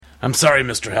I'm sorry,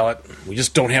 Mr. Hallett. We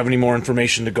just don't have any more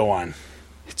information to go on.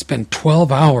 It's been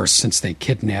 12 hours since they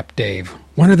kidnapped Dave.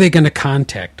 When are they going to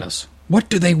contact us? What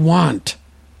do they want?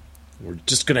 We're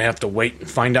just going to have to wait and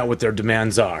find out what their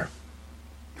demands are.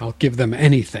 I'll give them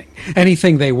anything.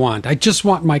 Anything they want. I just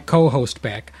want my co-host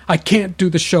back. I can't do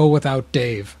the show without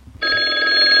Dave.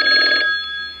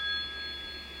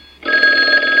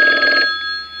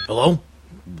 Hello?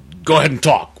 Go ahead and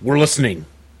talk. We're listening.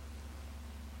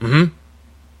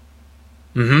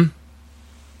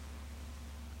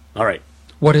 All right.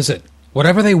 What is it?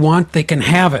 Whatever they want, they can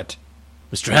have it.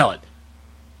 Mr. Hallett,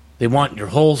 they want your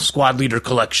whole squad leader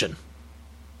collection.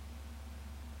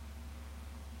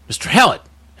 Mr. Hallett,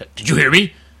 did you hear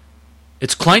me?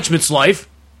 It's Kleinschmidt's life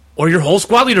or your whole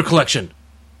squad leader collection.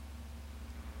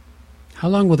 How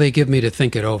long will they give me to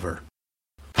think it over?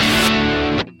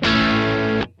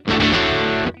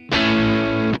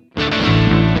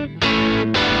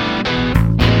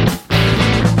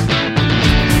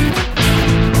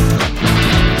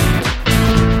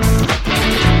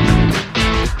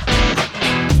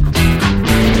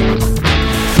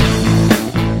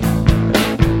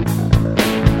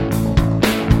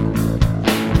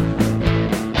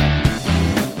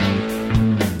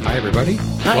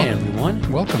 Hi,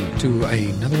 everyone. Welcome to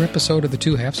another episode of the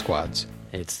Two Half Squads.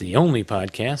 It's the only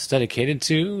podcast dedicated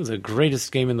to the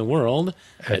greatest game in the world,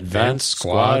 Advanced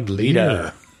Squad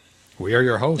Leader. We are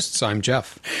your hosts. I'm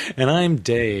Jeff. And I'm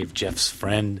Dave, Jeff's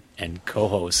friend and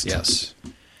co-host. Yes.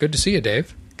 Good to see you,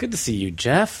 Dave. Good to see you,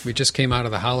 Jeff. We just came out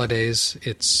of the holidays.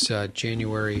 It's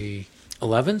January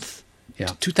 11th? Yeah.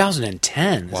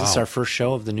 2010. Wow. This is our first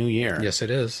show of the new year. Yes, it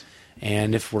is.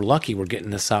 And if we're lucky, we're getting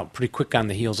this out pretty quick on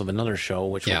the heels of another show,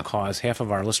 which will cause half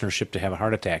of our listenership to have a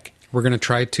heart attack. We're going to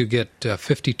try to get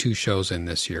 52 shows in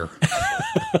this year.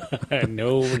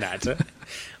 No, we're not.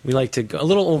 We like to go a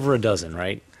little over a dozen,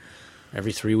 right?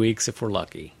 Every 3 weeks, if we're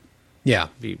lucky. Yeah.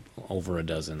 Be over a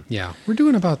dozen. Yeah. We're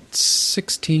doing about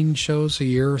 16 shows a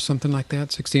year or something like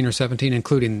that, 16 or 17,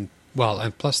 including... Well,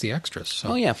 and plus the extras.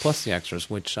 So. Oh, yeah, plus the extras,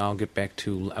 which I'll get back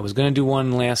to. I was going to do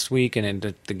one last week, and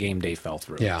then the game day fell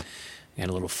through. Yeah. We had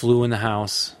a little flu in the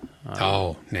house.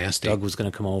 Nasty. Doug was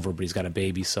going to come over, but he's got a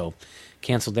baby, so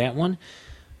canceled that one.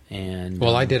 And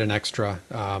well, I did an extra,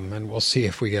 and we'll see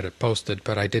if we get it posted,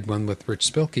 but I did one with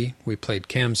Rich Spilkey. We played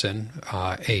Kamsin,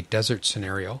 a desert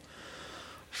scenario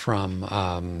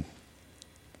from...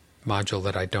 module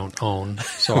that I don't own,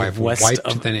 so I've wiped west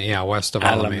of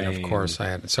Alamein, of course. I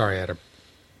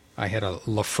had a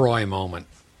Lefroy moment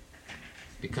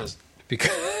because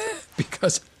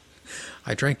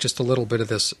I drank just a little bit of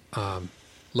this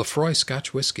Lefroy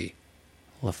Scotch whiskey.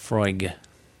 Lefroy.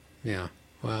 Yeah.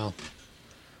 Well,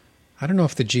 I don't know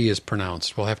if the G is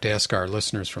pronounced. We'll have to ask our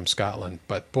listeners from Scotland.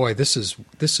 But boy, this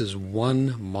is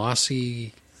one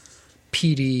mossy,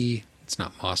 peaty. It's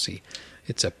not mossy.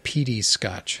 It's a peaty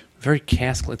Scotch. Very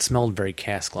cask. It smelled very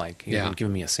cask-like. You haven't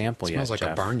given me a sample yet. It smells like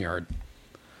Jeff. a barnyard.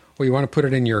 Well, you want to put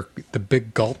it in the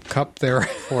big gulp cup there?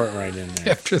 Pour it right in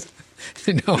there.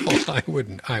 No, I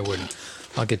wouldn't.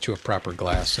 I'll get you a proper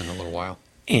glass in a little while.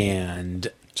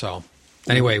 And so,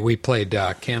 anyway, we played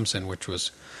Kamsin, which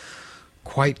was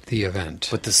quite the event.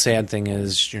 But the sad thing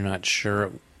is, you're not sure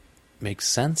it makes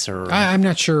sense, or I'm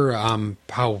not sure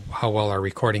how well our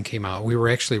recording came out. We were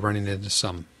actually running into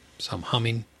some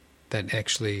humming that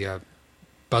actually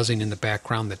buzzing in the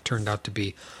background that turned out to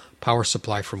be power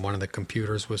supply from one of the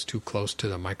computers was too close to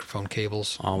the microphone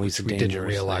cables. Always a we dangerous didn't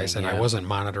realize, thing, and I wasn't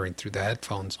monitoring through the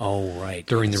headphones. Oh, right.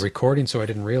 During the recording, so I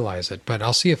didn't realize it. But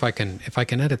I'll see if I can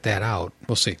edit that out.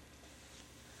 We'll see.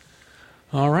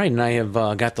 All right, and I have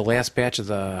got the last batch of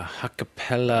the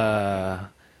Acapella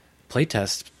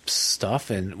playtest stuff,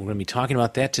 and we're going to be talking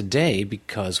about that today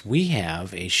because we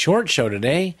have a short show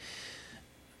today.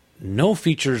 No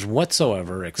features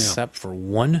whatsoever except for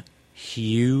one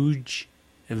huge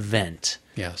event.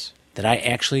 Yes. That I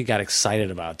actually got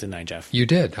excited about, didn't I, Jeff? You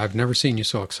did. I've never seen you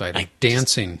so excited.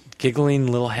 Dancing.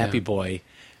 Giggling little happy boy.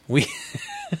 We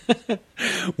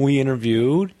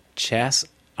interviewed Chas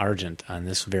Argent on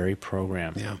this very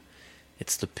program. Yeah.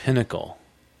 It's the pinnacle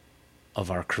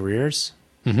of our careers.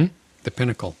 Mm-hmm. The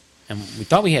pinnacle. And we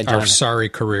thought we had our sorry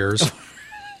careers.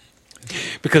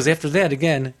 Because after that,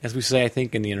 again, as we say, I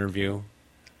think in the interview,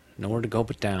 nowhere to go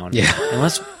but down. Yeah.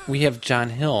 Unless we have John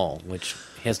Hill, which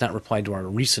has not replied to our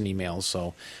recent emails,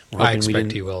 so we're hoping I expect we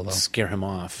didn't he will, though. Scare him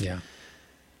off. Yeah.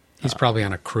 He's probably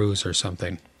on a cruise or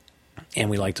something. And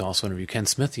we like to also interview Ken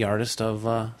Smith, the artist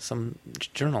of some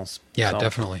journals. Yeah,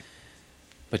 definitely.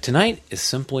 But tonight is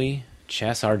simply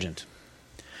Chas Argent.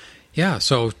 Yeah,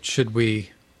 so should we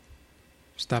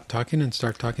stop talking and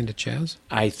start talking to Chaz?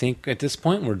 I think at this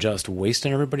point we're just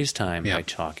wasting everybody's time Yeah. by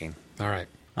talking. All right.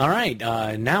 All right,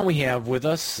 now we have with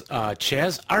us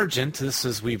Chaz Argent.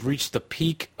 We've reached the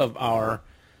peak of our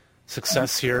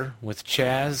success here with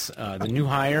Chaz, the new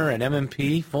hire at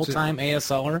MMP, full-time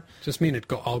ASLer. Does this mean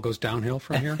all goes downhill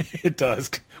from here? It does.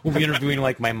 We'll be interviewing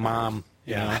like my mom,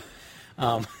 you know.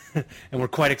 And we're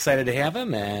quite excited to have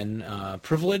him and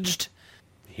privileged.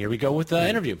 Here we go with the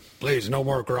interview. Please, no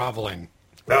more groveling.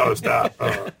 No, stop.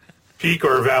 Peak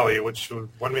or valley, which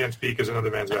one man's peak is another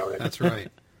man's valley. That's right.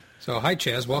 So, hi,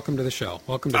 Chaz. Welcome to the show.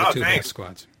 Welcome to the Two Half Thanks.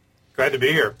 Squads. Glad to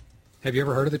be here. Have you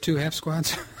ever heard of the Two Half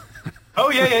Squads? Oh,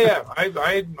 yeah.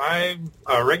 I'm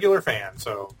a regular fan,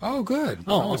 so Oh, good.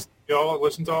 Oh,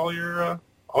 listen to all your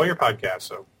podcasts.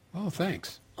 So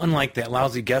Thanks. unlike that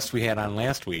lousy guest we had on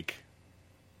last week,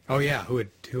 Oh, yeah, who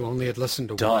only had listened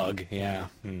to Doug. one. Yeah.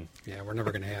 Yeah, we're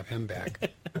never going to have him back.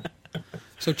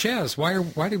 So, Chaz,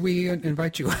 why did we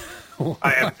invite you? I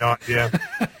have no idea.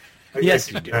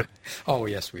 Yes, you do. Oh,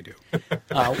 yes, we do.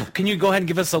 Can you go ahead and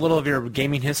give us a little of your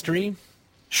gaming history?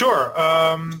 Sure.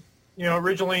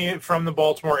 Originally from the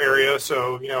Baltimore area,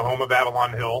 so home of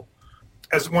Avalon Hill.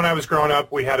 When I was growing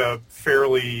up, we had a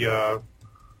fairly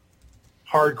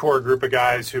hardcore group of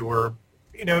guys who were,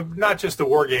 not just the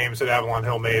war games that Avalon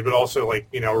Hill made, but also like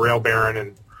Rail Baron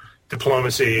and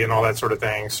Diplomacy and all that sort of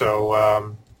thing.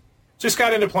 So just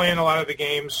got into playing a lot of the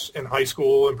games in high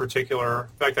school, in particular.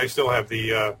 In fact, I still have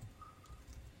the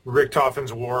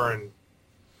Richtofen's War and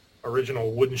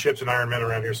original Wooden Ships and Iron Men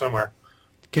around here somewhere.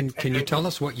 Can you tell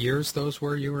us what years those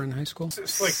were you were in high school?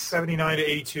 It's like 79 to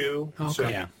 82. Okay.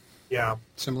 So, yeah.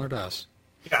 Similar to us.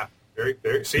 Yeah. Very,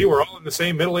 very. See, we're all in the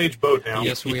same middle-aged boat now.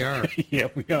 Yes, we are. Yeah,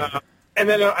 we are. And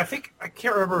then I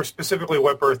can't remember specifically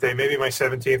what birthday, maybe my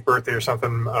 17th birthday or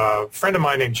something. A friend of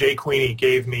mine named Jay Queenie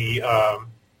gave me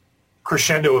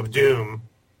Crescendo of Doom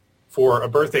for a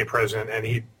birthday present, and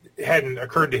it hadn't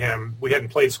occurred to him. We hadn't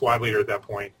played Squad Leader at that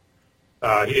point.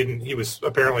 He was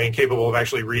apparently incapable of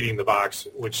actually reading the box,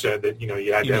 which said that,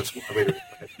 you had to have Squad Leader.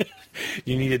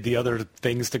 You needed the other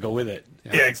things to go with it.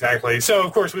 Yeah, exactly. So,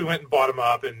 of course, we went and bought them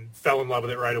up and fell in love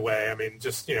with it right away. I mean,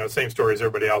 just, same story as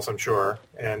everybody else, I'm sure.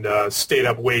 And stayed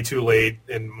up way too late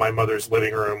in my mother's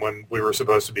living room when we were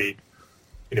supposed to be,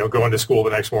 going to school the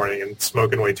next morning and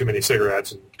smoking way too many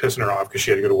cigarettes and pissing her off because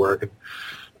she had to go to work. And,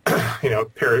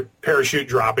 parachute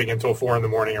dropping until 4 in the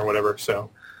morning or whatever. So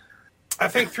I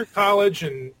think through college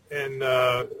and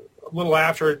a little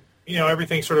after,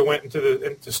 everything sort of went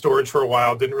into storage for a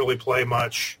while, didn't really play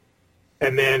much.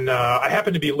 And then I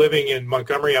happened to be living in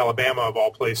Montgomery, Alabama, of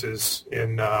all places,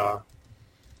 in around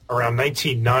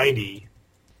 1990.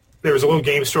 There was a little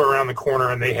game store around the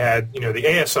corner, and they had, the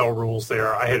ASL rules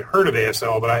there. I had heard of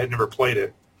ASL, but I had never played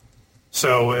it.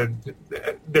 So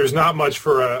there's not much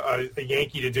for a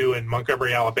Yankee to do in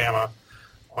Montgomery, Alabama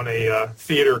on a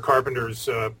theater carpenter's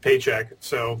paycheck.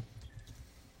 So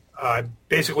I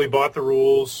basically bought the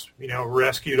rules,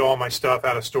 rescued all my stuff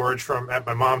out of storage at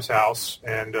my mom's house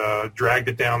and dragged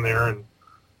it down there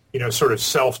and, sort of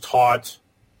self-taught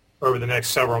over the next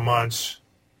several months.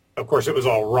 Of course, it was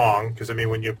all wrong because,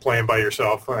 when you're playing by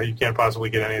yourself, you can't possibly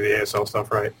get any of the ASL stuff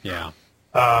right. Yeah.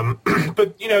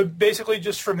 But, basically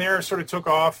just from there sort of took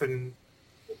off and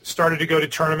started to go to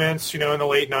tournaments, in the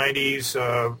late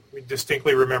 90s. We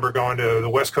distinctly remember going to the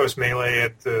West Coast Melee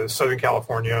at the Southern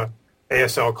California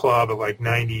ASL Club at like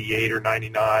 98 or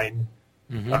 99,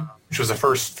 which was the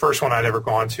first one I'd ever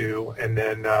gone to. And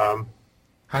then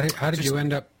how did you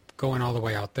end up going all the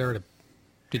way out there?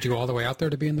 Did you go all the way out there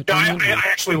to be in the I tournament?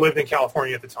 actually lived in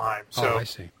California at the time. So I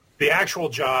see. The actual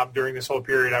job during this whole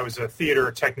period, I was a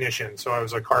theater technician. So I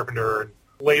was a carpenter, and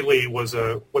lately was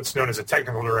what's known as a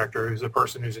technical director, who's the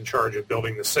person who's in charge of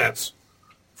building the sets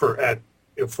for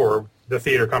the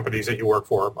theater companies that you work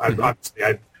for.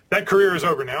 Obviously, that career is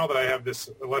over now that I have this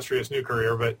illustrious new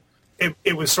career, but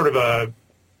it was sort of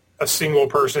a single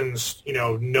person's,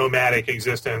 nomadic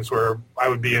existence where I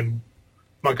would be in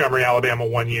Montgomery, Alabama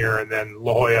 1 year, and then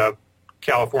La Jolla,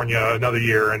 California another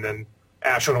year, and then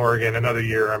Ashland, Oregon another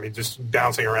year. Just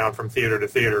bouncing around from theater to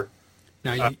theater.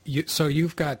 Now,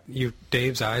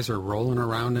 Dave's eyes are rolling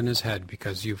around in his head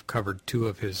because you've covered two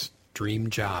of his dream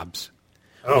jobs.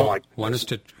 Oh, my goodness. One is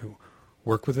to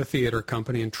work with a theater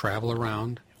company and travel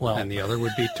around, and the other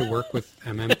would be to work with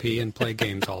MMP and play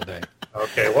games all day.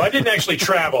 Okay, well, I didn't actually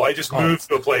travel. I just moved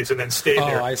to a place and then stayed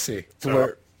there. Oh, I see.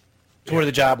 To where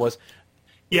the job was.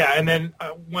 Yeah, and then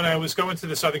when I was going to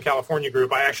the Southern California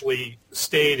group, I actually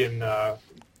stayed in a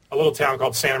little town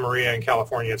called Santa Maria in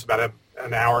California. It's about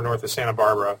an hour north of Santa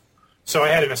Barbara. So I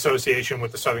had an association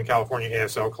with the Southern California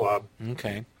ASL Club.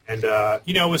 Okay. And,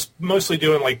 it was mostly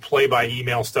doing like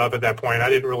play-by-email stuff at that point. I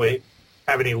didn't really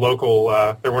have any local,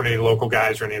 there weren't any local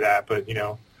guys or any of that, but,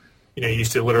 you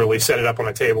used to literally set it up on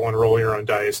a table and roll your own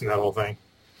dice and that whole thing.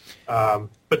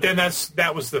 But then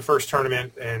that was the first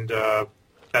tournament, and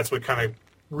that's what kind of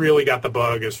really got the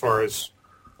bug as far as,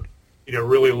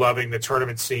 really loving the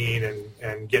tournament scene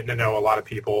and getting to know a lot of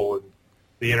people, and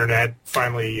the internet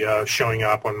finally showing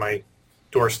up on my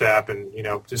doorstep, and,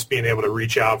 just being able to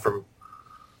reach out from,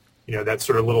 that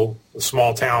sort of little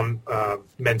small town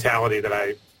mentality that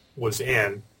I was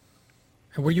in.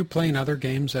 Were you playing other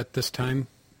games at this time?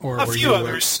 Or a few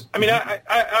others. I mean,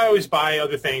 I always buy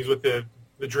other things with the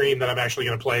dream that I'm actually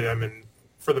going to play them, and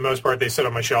for the most part, they sit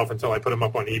on my shelf until I put them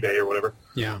up on eBay or whatever.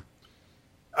 Yeah.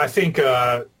 I think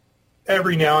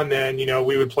every now and then,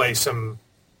 we would play some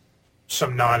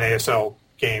non-ASL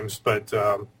games, but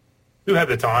who had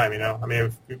the time? I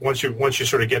mean, once you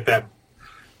sort of get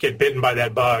bitten by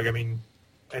that bug, I mean,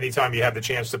 anytime you have the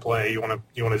chance to play, you want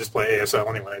to just play ASL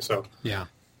anyway. So yeah.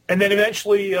 And then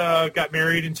eventually got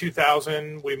married in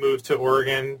 2000. We moved to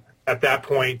Oregon. At that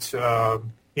point, the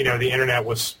internet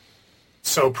was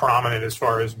so prominent as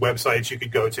far as websites you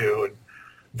could go to, and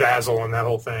Vassal and that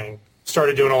whole thing.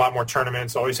 Started doing a lot more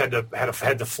tournaments. Always had to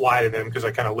fly to them because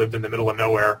I kind of lived in the middle of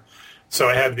nowhere. So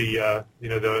I had the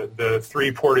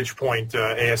 3 Portage Point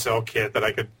ASL kit that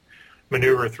I could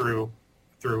maneuver through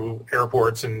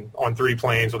airports and on 3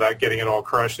 planes without getting it all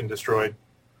crushed and destroyed.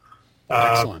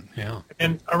 Excellent, yeah.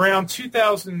 And around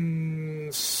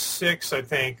 2006, I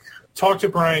think, talked to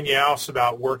Brian Yaus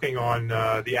about working on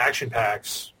the action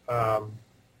packs. So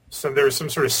there was some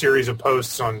sort of series of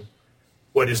posts on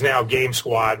what is now Game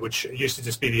Squad, which used to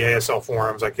just be the ASL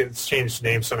forums. It's changed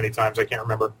names so many times I can't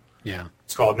remember. Yeah,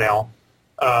 it's called now.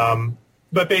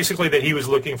 But basically, that he was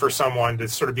looking for someone to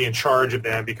sort of be in charge of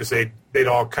them because they'd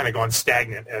all kind of gone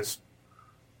stagnant as.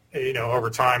 Over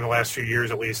time, the last few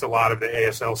years at least, a lot of the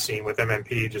ASL scene with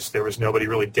MMP, just there was nobody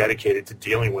really dedicated to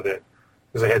dealing with it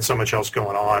because they had so much else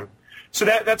going on. So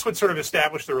that's what sort of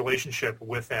established the relationship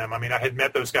with them. I mean, I had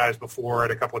met those guys before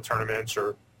at a couple of tournaments,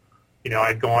 or,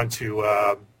 I'd gone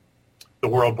to the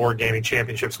World Board Gaming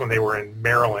Championships when they were in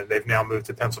Maryland. They've now moved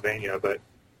to Pennsylvania, but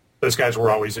those guys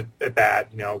were always at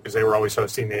that, because they were always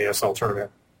hosting the ASL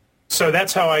tournament. So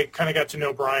that's how I kind of got to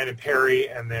know Brian and Perry,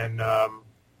 and then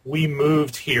we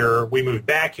moved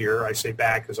back here. I say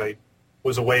back because I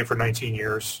was away for 19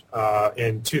 years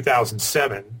in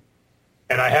 2007.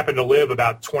 And I happened to live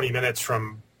about 20 minutes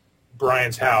from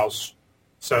Brian's house.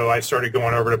 So I started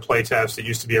going over to playtest. It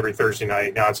used to be every Thursday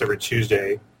night. Now it's every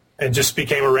Tuesday. And just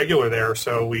became a regular there.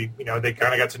 So they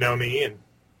kind of got to know me and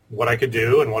what I could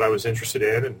do and what I was interested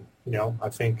in. And, I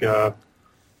think over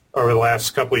the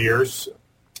last couple of years,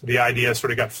 the idea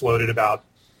sort of got floated about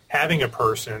having a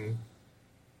person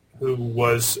who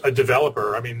was a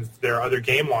developer. I mean, their other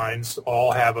game lines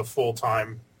all have a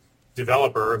full-time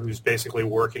developer who's basically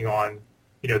working on,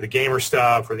 the gamer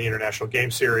stuff or the International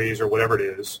Game Series or whatever it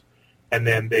is. And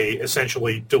then they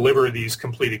essentially deliver these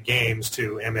completed games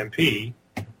to MMP.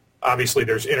 Obviously,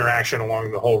 there's interaction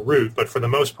along the whole route, but for the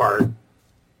most part,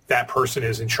 that person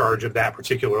is in charge of that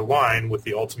particular line with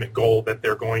the ultimate goal that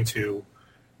they're going to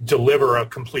deliver a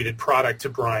completed product to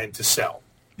Brian to sell.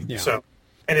 Yeah. So,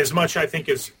 and as much, I think,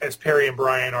 as Perry and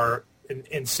Brian are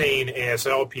insane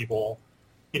ASL people,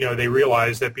 they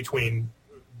realize that between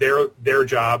their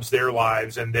jobs, their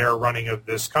lives, and their running of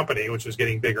this company, which was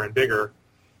getting bigger and bigger,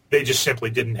 they just simply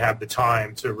didn't have the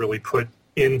time to really put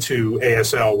into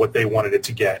ASL what they wanted it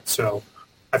to get. So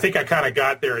I think I kind of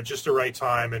got there at just the right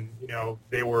time, and,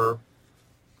 they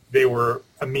were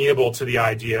amenable to the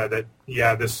idea that,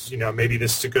 yeah, this, maybe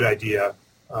this is a good idea.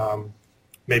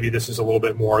 Maybe this is a little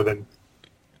bit more than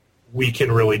we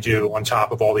can really do on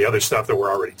top of all the other stuff that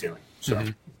we're already doing. So,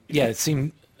 Yeah, it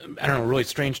seemed, I don't know, really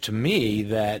strange to me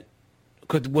that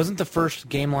wasn't the first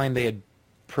game line they had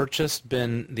purchased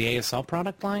been the ASL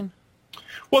product line?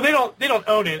 Well, they don't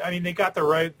own it. I mean, they got the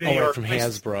right. They are from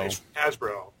Hasbro.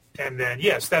 Hasbro, and then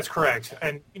yes, that's correct.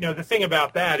 And the thing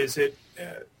about that is that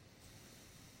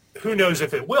who knows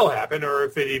if it will happen or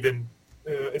if it even.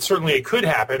 Certainly, it could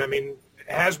happen. I mean,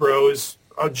 Hasbro is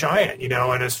a giant,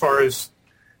 and as far as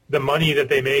the money that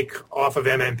they make off of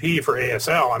MMP for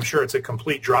ASL, I'm sure it's a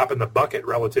complete drop in the bucket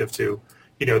relative to,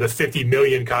 the 50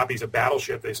 million copies of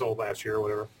Battleship they sold last year or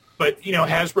whatever. But,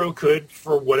 Hasbro could,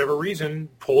 for whatever reason,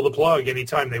 pull the plug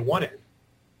anytime they wanted.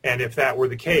 And if that were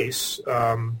the case,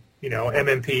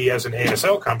 MMP as an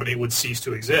ASL company would cease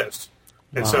to exist.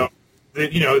 And so,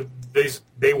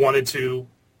 they wanted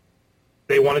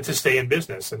to stay in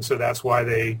business. And so that's why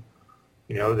they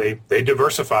they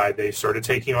diversified. They started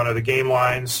taking on other game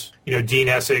lines. Dean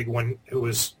Essig, who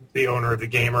was the owner of the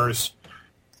Gamers,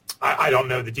 I don't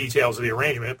know the details of the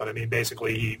arrangement, but I mean,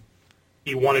 basically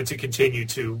he wanted to continue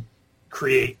to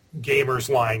create Gamers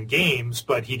line games,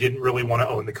 but he didn't really want to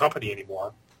own the company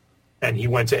anymore. And he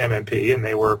went to MMP, and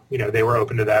they were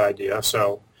open to that idea.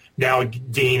 So now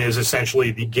Dean is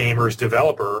essentially the Gamers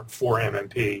developer for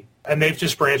MMP, and they've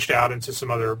just branched out into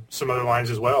some other lines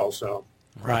as well. So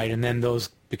right, and then those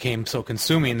became so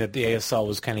consuming that the ASL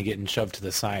was kind of getting shoved to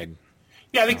the side.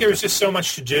 Yeah, I think there's just so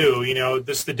much to do.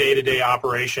 The day-to-day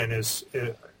operation is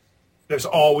there's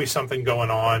always something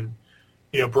going on.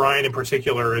 Brian in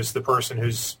particular is the person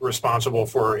who's responsible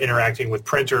for interacting with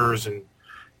printers and,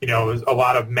 a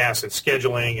lot of massive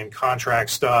scheduling and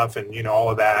contract stuff and, all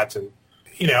of that. And,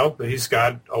 he's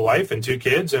got a wife and 2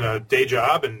 kids and a day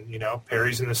job, and,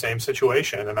 Perry's in the same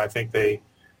situation. And I think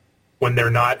when they're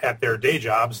not at their day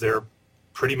jobs, they're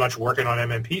pretty much working on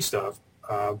MMP stuff.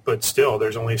 But still,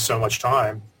 there's only so much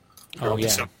time. Oh, yeah.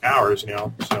 So many hours,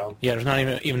 So yeah, there's not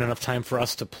even enough time for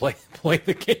us to play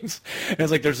the games. And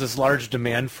it's like there's this large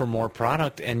demand for more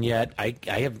product, and yet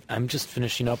I'm just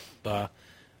finishing up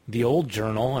the old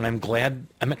journal, and I'm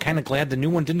kind of glad the new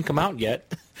one didn't come out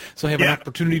yet, so I have an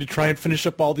opportunity to try and finish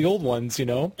up all the old ones.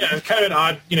 Yeah, it's kind of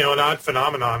an odd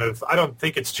phenomenon of, I don't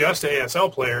think it's just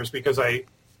ASL players, because I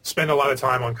spend a lot of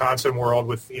time on Constant World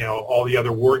with all the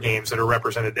other war games that are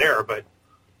represented there, but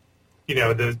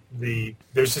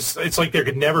there's just, it's like there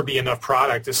could never be enough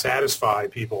product to satisfy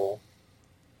people,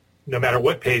 no matter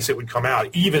what pace it would come out,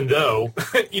 even though,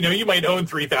 you might own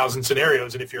 3,000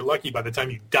 scenarios, and if you're lucky, by the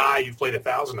time you die, you've played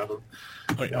 1,000 of them.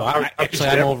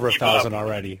 I'm over 1,000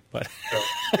 already, but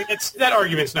that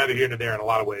argument's neither here nor there in a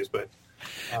lot of ways, but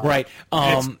right.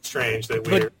 It's strange that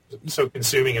we're so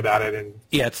consuming about it, and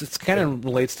it's kind of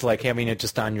relates to like having it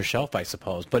just on your shelf, I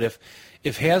suppose. But if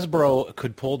Hasbro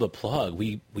could pull the plug,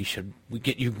 we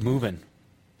get you moving.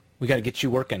 We got to get you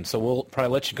working. So we'll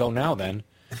probably let you go now then.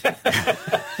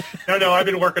 No, I've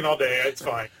been working all day. It's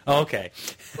fine. Okay,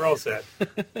 we're all set.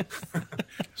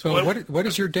 So what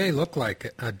does your day look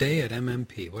like? A day at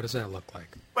MMP, what does that look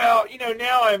like? Well,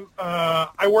 now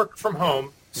I work from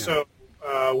home, so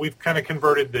we've kind of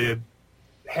converted the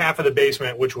half of the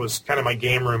basement, which was kind of my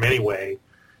game room anyway,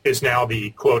 is now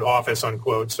the quote office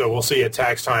unquote. So we'll see at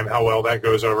tax time how well that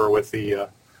goes over with the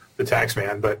tax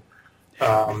man. But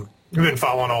we've been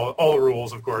following all the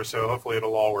rules, of course, so hopefully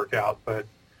it'll all work out. But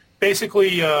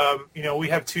basically, we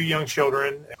have 2 young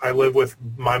children. I live with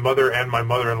my mother and my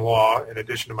mother-in-law, in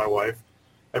addition to my wife.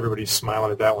 Everybody's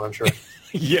smiling at that one, I'm sure.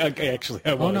 Yeah, actually,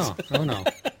 I was. Oh, no.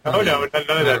 Oh, no, none of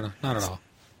that. Not at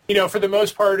all. For the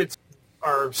most part, it's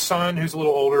our son, who's a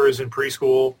little older, is in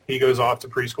preschool. He goes off to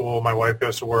preschool. My wife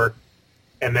goes to work.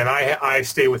 And then I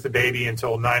stay with the baby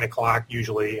until 9 o'clock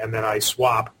usually, and then I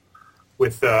swap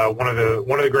with one of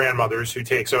the grandmothers who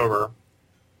takes over.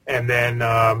 And then,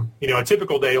 a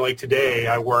typical day like today,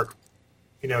 I work,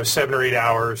 7 or 8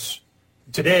 hours.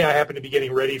 Today I happen to be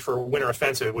getting ready for Winter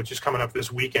Offensive, which is coming up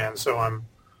this weekend. So I'm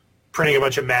printing a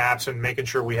bunch of maps and making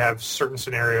sure we have certain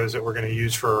scenarios that we're going to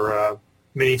use for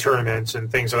mini tournaments and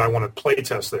things that I want to play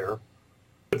test there.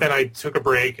 But then I took a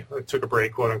break,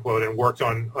 quote unquote, and worked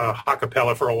on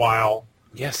Hackapella for a while.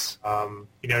 Yes.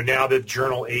 Now that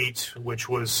Journal 8, which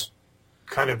was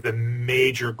kind of the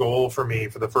major goal for me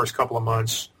for the first couple of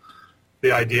months,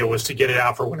 the idea was to get it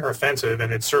out for Winter Offensive,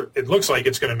 and it looks like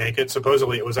it's going to make it.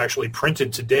 Supposedly it was actually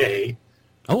printed today.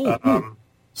 Oh.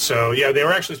 So, yeah, they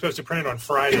were actually supposed to print it on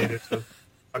Friday. There's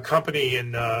a company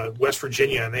in West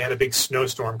Virginia, and they had a big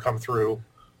snowstorm come through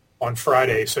on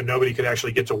Friday, so nobody could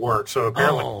actually get to work. So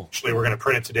apparently, actually, we're going to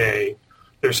print it today.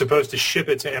 They're supposed to ship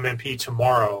it to MMP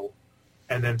tomorrow,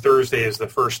 and then Thursday is the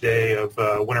first day of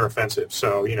Winter Offensive.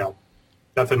 So,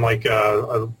 nothing like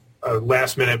a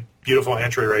last-minute beautiful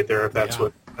entry right there, if that's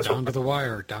what... Down to the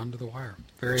wire.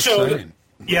 Very exciting.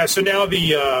 So now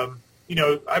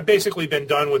I've basically been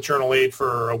done with Journal 8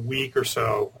 for a week or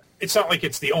so. It's not like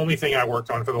it's the only thing I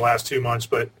worked on for the last 2 months,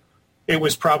 but it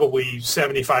was probably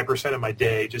 75% of my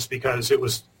day, just because it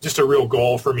was just a real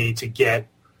goal for me to get,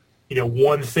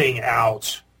 one thing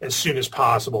out as soon as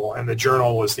possible. And the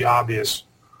journal was the obvious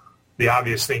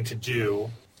thing to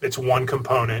do. It's one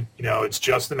component, it's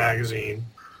just the magazine.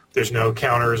 There's no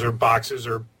counters or boxes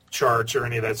or charts or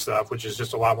any of that stuff, which is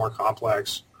just a lot more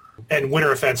complex. And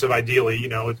Winter Offensive, ideally,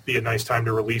 it'd be a nice time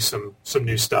to release some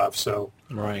new stuff. So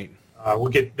right. We'll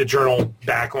get the journal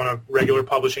back on a regular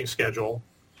publishing schedule.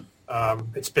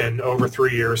 It's been over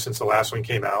 3 years since the last one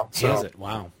came out. So, is it?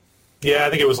 Wow. Yeah, I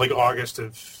think it was like August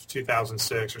of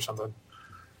 2006 or something.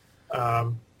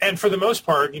 And for the most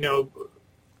part,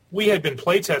 we had been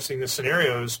playtesting the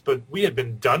scenarios, but we had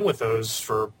been done with those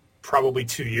for probably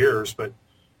 2 years, but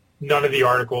none of the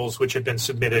articles which had been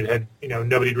submitted had,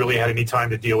 nobody really had any time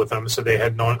to deal with them, so they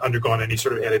had not undergone any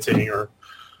sort of editing or,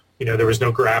 there was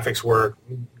no graphics work.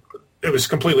 It was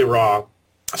completely raw.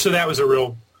 So that was a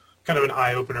real kind of an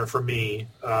eye-opener for me,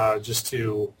 just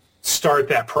to start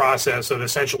that process of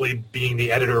essentially being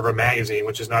the editor of a magazine,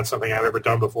 which is not something I've ever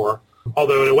done before.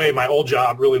 Although in a way, my old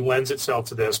job really lends itself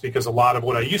to this because a lot of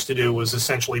what I used to do was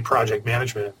essentially project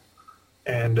management.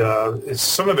 And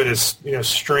some of it is,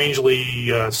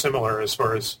 strangely similar as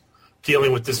far as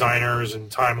dealing with designers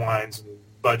and timelines and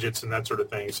budgets and that sort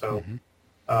of thing. So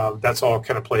that's all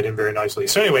kind of played in very nicely.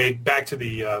 So anyway, back to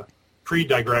the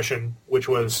pre-digression, which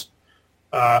was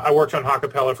I worked on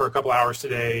Hakkapella for a couple hours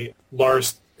today.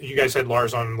 Lars, you guys had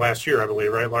Lars on last year, I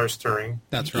believe, right? Lars Turing.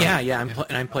 That's right. Yeah.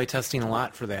 I'm play testing a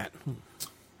lot for that.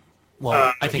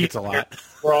 Well, I think it's a lot.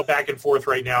 We're all back and forth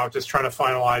right now, just trying to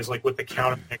finalize like what the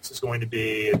counter mix is going to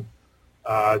be. And,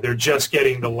 they're just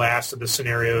getting the last of the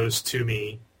scenarios to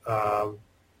me,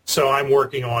 so I'm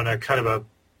working on a kind of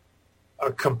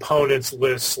a components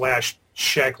list /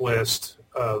 checklist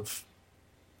of,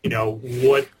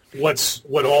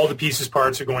 what all the pieces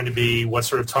parts are going to be, what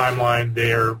sort of timeline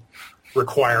they're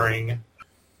requiring,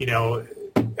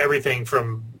 everything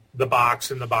from the box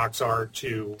and the box art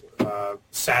to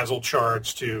Sazzle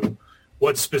charts to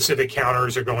what specific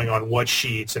counters are going on what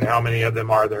sheets and how many of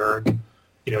them are there, and,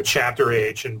 chapter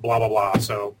H and blah, blah, blah.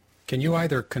 So can you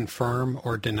either confirm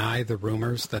or deny the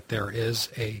rumors that there is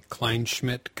a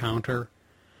Kleinschmidt counter?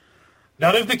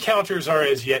 None of the counters are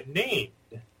as yet named.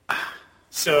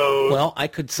 So well, I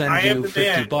could send you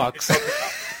 $50.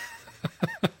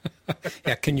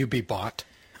 Yeah, can you be bought?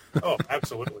 Oh,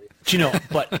 absolutely.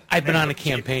 But I've been on a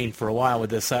campaign for a while with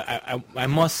this. I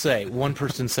must say, one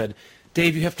person said,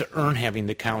 Dave, you have to earn having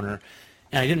the counter.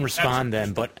 And I didn't respond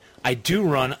then, but I do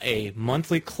run a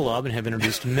monthly club and have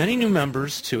introduced many new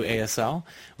members to ASL.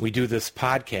 We do this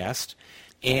podcast,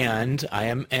 and I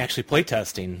am actually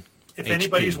playtesting. If HP.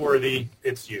 anybody's worthy,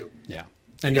 it's you. Yeah.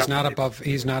 And he's not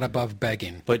above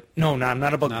begging. But no, I'm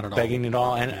not above Not at all. begging at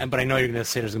all. But I know you're going to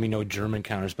say there's going to be no German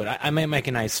counters. But I might make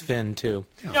a nice Finn too.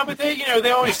 Yeah, but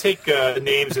they always take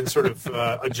names and sort of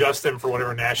adjust them for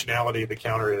whatever nationality the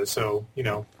counter is. So,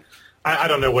 I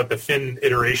don't know what the Finn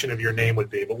iteration of your name would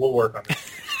be, but we'll work on it.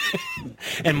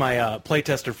 And my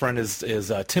playtester friend is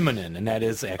Timonen, and that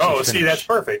is actually Oh, see, Finnish. that's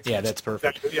perfect. Yeah, that's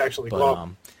perfect. That, actually, But,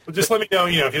 well, just let me know,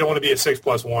 if you don't want to be a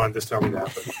 6+1, just tell me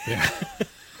that. But Yeah.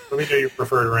 let me know your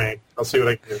preferred rank. I'll see what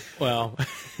I can do. Well,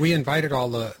 We invited all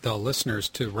the listeners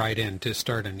to write in to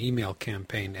start an email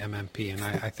campaign, MMP, and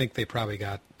I think they probably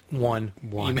got one.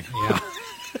 one. Email. Yeah.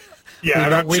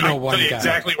 Yeah, we know I can one tell you guy.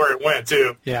 exactly where it went,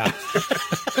 too. Yeah.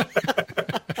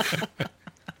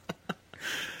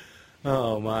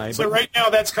 Oh, my. So right now,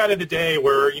 that's kind of the day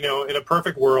where, in a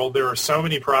perfect world, there are so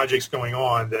many projects going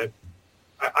on that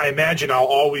I imagine I'll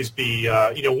always be,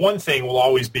 one thing will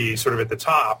always be sort of at the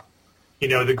top.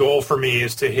 The goal for me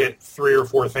is to hit 3 or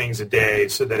 4 things a day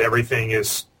so that everything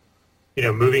is,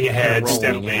 moving ahead Rolling,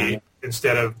 steadily. yeah.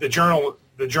 Instead of the journal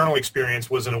experience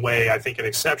was in a way, I think, an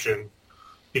exception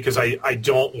because I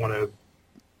don't want to,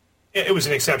 it was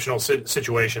an exceptional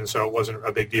situation, so it wasn't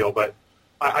a big deal, but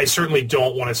I certainly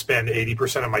don't want to spend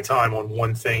 80% of my time on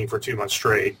one thing for 2 months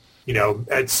straight.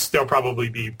 There'll probably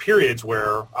be periods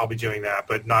where I'll be doing that,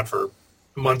 but not for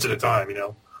months at a time,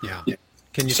 Yeah.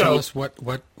 Can you So- tell us what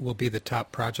will be the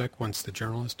top project once the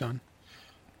journal is done?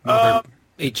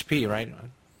 HP, right?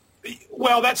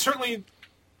 Well, that's certainly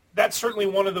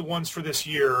one of the ones for this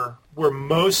year. We're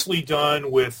mostly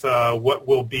done with what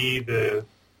will be the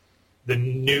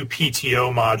new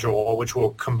PTO module, which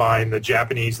will combine the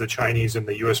Japanese, the Chinese, and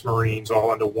the U.S. Marines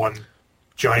all into one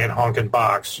giant honking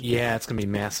box. Yeah, it's going to be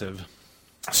massive.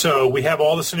 So we have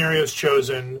all the scenarios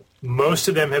chosen. Most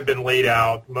of them have been laid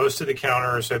out. Most of the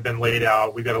counters have been laid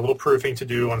out. We've got a little proofing to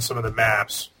do on some of the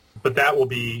maps, but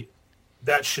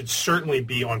that should certainly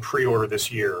be on pre-order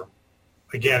this year.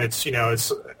 Again, I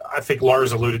think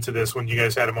Lars alluded to this when you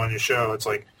guys had him on your show. It's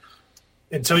like,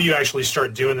 until you actually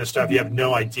start doing this stuff, you have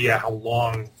no idea how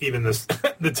long even this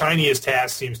the tiniest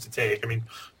task seems to take. I mean,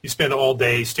 you spend all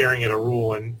day staring at a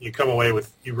rule, and you come away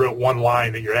with, you wrote one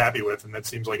line that you're happy with, and that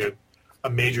seems like a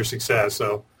major success.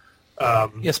 So, Yeah,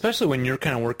 especially when you're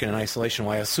kind of working in isolation.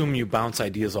 Well, I assume you bounce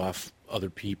ideas off other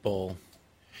people,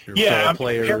 your fellow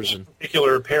players. Perry in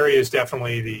particular, Perry is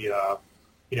definitely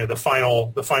the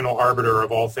final arbiter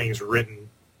of all things written.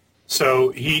 So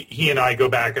he and I go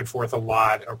back and forth a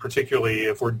lot, or particularly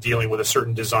if we're dealing with a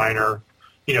certain designer.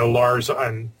 Lars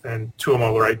and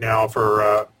Tuomo right now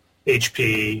for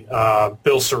HP,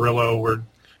 Bill Cirillo.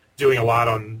 doing a lot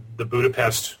on the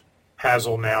Budapest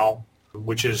Hazel now,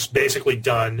 which is basically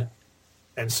done.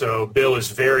 And so Bill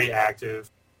is very active.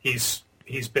 He's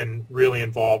been really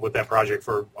involved with that project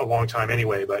for a long time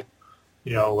anyway. But,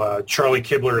 Charlie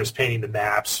Kibler is painting the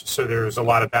maps. So there's a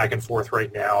lot of back and forth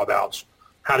right now about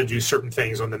how to do certain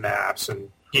things on the maps.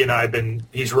 And he and I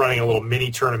he's running a little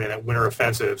mini tournament at Winter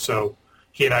Offensive. So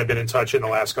he and I have been in touch in the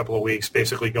last couple of weeks,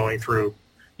 basically going through,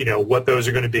 what those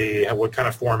are going to be and what kind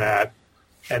of format.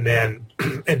 And then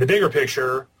in the bigger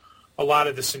picture, a lot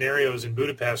of the scenarios in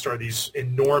Budapest are these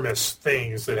enormous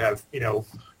things that have,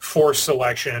 force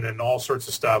selection and all sorts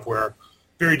of stuff where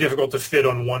very difficult to fit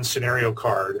on one scenario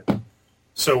card.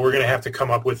 So we're going to have to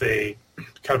come up with a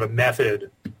kind of a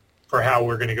method for how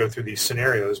we're going to go through these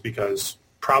scenarios, because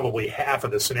probably half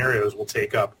of the scenarios will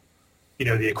take up,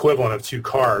 the equivalent of 2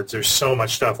 cards. There's so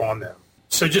much stuff on them.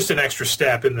 So just an extra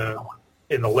step in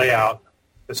the layout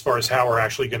as far as how we're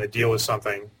actually going to deal with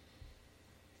something.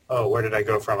 Oh, where did I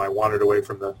go from? I wandered away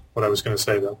from what I was going to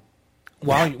say, though.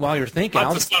 While you're thinking,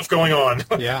 lots of stuff going on.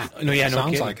 Yeah, no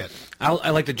sounds kidding. like it. I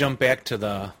like to jump back to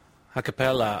the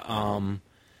Hakkapeliitta.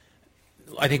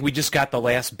 I think we just got the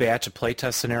last batch of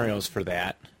playtest scenarios for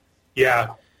that.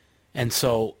 Yeah. And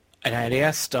so, and I'd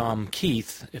asked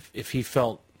Keith if he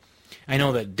felt. I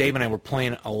know that Dave and I were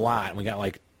playing a lot, and we got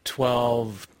like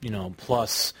 12,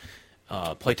 plus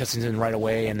playtestings in right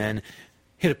away, and then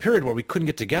hit a period where we couldn't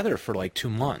get together for like 2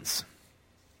 months.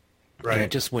 Right. And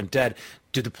it just went dead.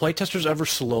 Do the playtesters ever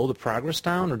slow the progress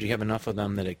down, or do you have enough of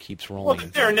them that it keeps rolling? Well,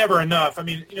 there are never enough. I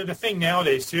mean, the thing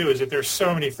nowadays, too, is that there's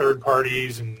so many third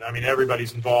parties, and,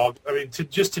 everybody's involved. I mean,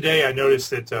 just today I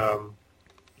noticed that,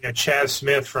 Chaz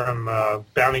Smith from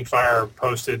Bounding Fire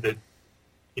posted that,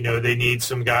 they need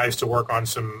some guys to work on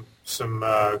some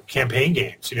campaign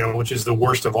games, which is the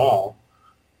worst of all.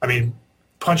 I mean,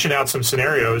 punching out some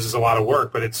scenarios is a lot of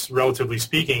work, but it's, relatively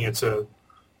speaking, it's a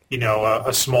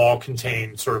small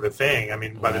contained sort of a thing. I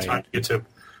mean, by the time you get to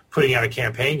putting out a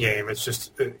campaign game, it's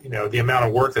just, the amount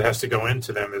of work that has to go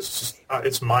into them is just,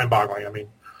 it's mind-boggling. I mean,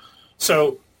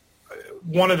 so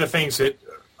one of the things that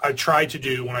I tried to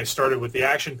do when I started with the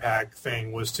Action Pack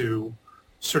thing was to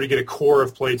sort of get a core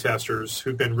of playtesters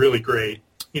who've been really great.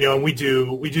 And we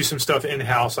do some stuff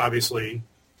in-house, obviously,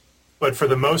 but for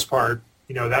the most part,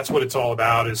 that's what it's all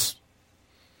about, is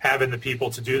having the people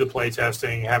to do the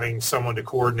playtesting, having someone to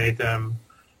coordinate them.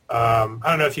 I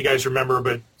don't know if you guys remember,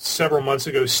 but several months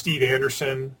ago, Steve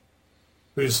Anderson,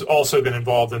 who's also been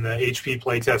involved in the HP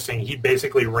playtesting, he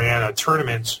basically ran a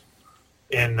tournament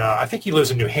in, I think he lives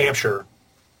in New Hampshire,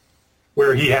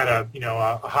 where he had a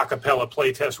Hakkapeliitta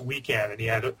playtest weekend,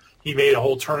 and he made a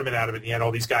whole tournament out of it. And he had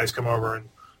all these guys come over, and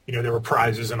there were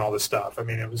prizes and all this stuff. I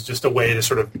mean, it was just a way to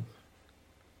sort of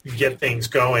get things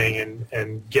going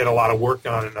and get a lot of work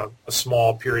done in a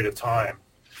small period of time.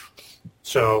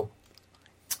 So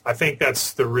I think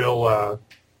that's the real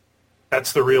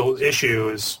issue,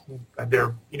 is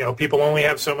people only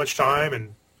have so much time,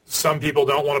 and some people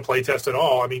don't want to play test at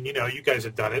all. I mean, you guys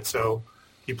have done it, so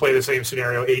you play the same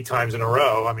scenario 8 times in a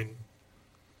row. I mean,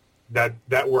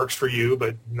 that works for you,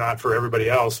 but not for everybody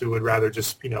else, who would rather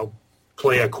just,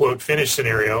 play a quote finish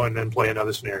scenario and then play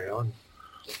another scenario, and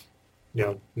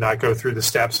not go through the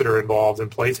steps that are involved in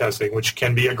playtesting, which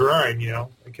can be a grind.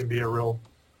 It can be a real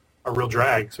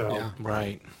drag. So yeah.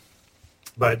 Right,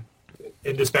 but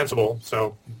indispensable.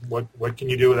 So what can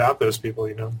you do without those people?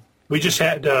 We just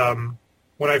had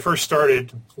when I first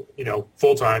started,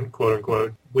 full time, quote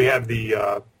unquote. We have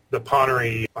the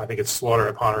Ponery. I think it's Slaughter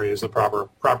at Ponery is the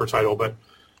proper title, but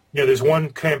there's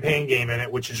one campaign game in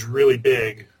it which is really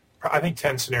big. I think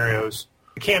 10 scenarios.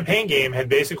 The campaign game had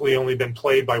basically only been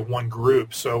played by one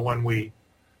group, so when we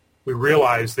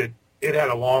realized that it had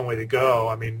a long way to go,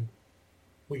 I mean,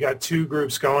 we got 2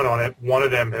 groups going on it. One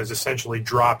of them has essentially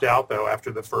dropped out, though,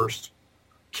 after the first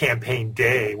campaign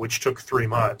day, which took 3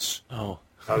 months. Oh.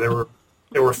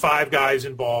 There were 5 guys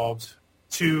involved,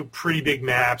 2 pretty big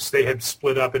maps. They had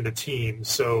split up into teams,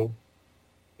 so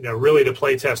really to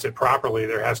play test it properly,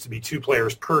 there has to be 2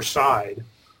 players per side.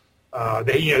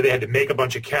 They had to make a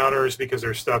bunch of counters because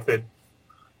there's stuff that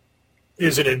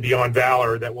isn't in Beyond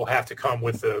Valor that will have to come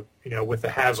with the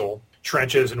Hazel,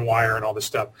 trenches and wire and all this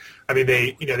stuff. I mean,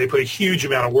 they put a huge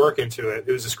amount of work into it.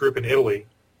 It was this group in Italy.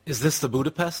 Is this the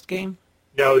Budapest game?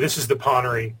 No, this is the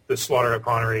Ponery, the Slaughter at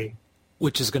Ponery.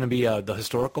 Which is going to be the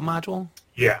historical module?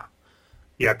 Yeah.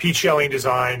 Pete Schelling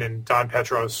design and Don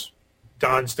Petros.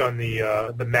 Don's done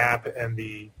the map and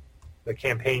the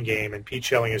campaign game, and Pete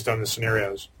Schelling has done the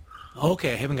scenarios.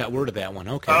 Okay, I haven't got word of that one.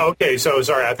 Okay. Oh, okay. So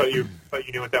sorry, I thought you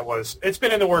knew what that was. It's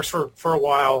been in the works for a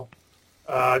while.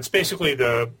 It's basically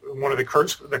one of the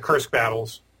Kursk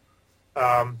battles.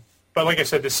 but like I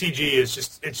said, the CG is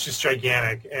just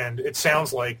gigantic, and it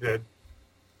sounds like that.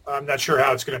 I'm not sure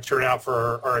how it's going to turn out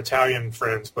for our Italian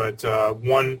friends, but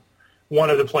one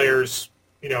of the players,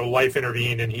 life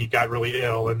intervened and he got really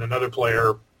ill, and another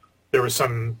player, there was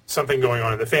something going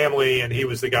on in the family, and he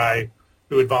was the guy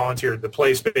who had volunteered the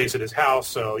play space at his house,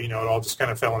 so it all just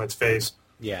kind of fell on its face.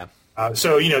 Yeah.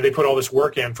 So they put all this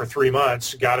work in for 3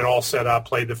 months, got it all set up,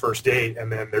 played the first date,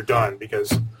 and then they're done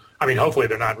because. I mean, hopefully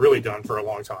they're not really done for a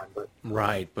long time, but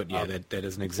right. But yeah, that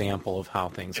is an example of how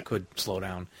things could slow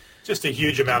down. Just a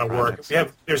huge amount of work.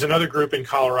 There's another group in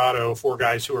Colorado, 4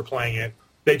 guys who are playing it.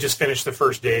 They just finished the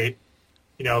first date.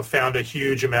 Found a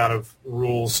huge amount of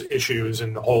rules issues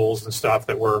and holes and stuff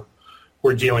that we're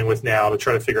dealing with now to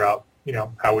try to figure out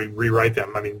how we rewrite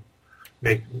them. I mean,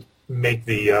 make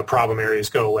the problem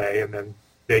areas go away, and then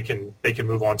they can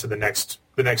move on to the next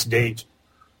date.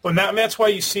 Well, that's why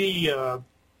you see.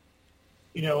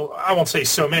 I won't say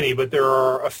so many, but there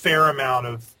are a fair amount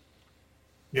of,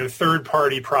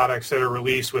 third-party products that are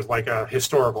released with like a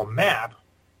historical map,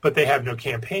 but they have no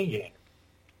campaign game.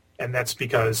 And that's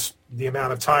because the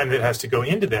amount of time that has to go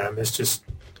into them is just,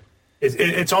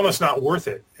 it's almost not worth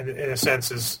it in a sense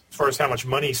as far as how much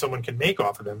money someone can make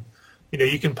off of them.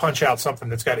 You can punch out something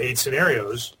that's got 8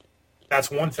 scenarios. That's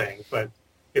one thing. But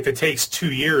if it takes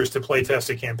 2 years to play test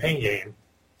a campaign game,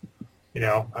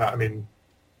 I mean,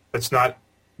 it's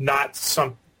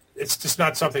just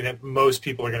not something that most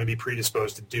people are going to be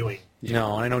predisposed to doing.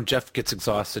 No, I know Jeff gets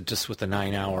exhausted just with a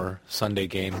 9-hour Sunday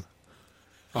game.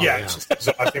 Yeah. It's just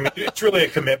exhausting. It's really a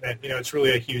commitment. It's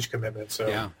really a huge commitment. So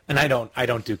yeah, and I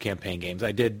don't do campaign games.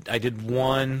 I did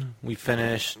one. We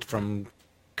finished from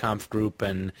Conf Group,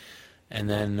 and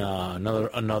then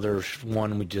another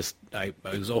one. I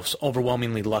was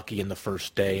overwhelmingly lucky in the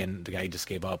first day, and the guy just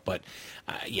gave up. But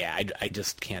I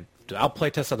just can't. I'll play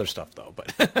test other stuff though,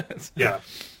 but yeah.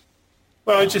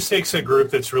 Well, it just takes a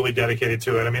group that's really dedicated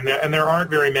to it. I mean, there aren't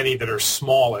very many that are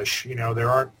smallish. There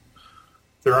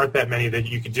aren't that many that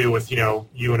you could do with you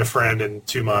and a friend in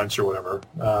 2 months or whatever.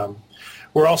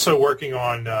 We're also working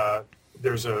on.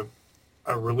 There's a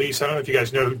release. I don't know if you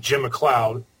guys know Jim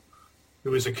McLeod,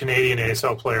 who was a Canadian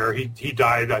ASL player. He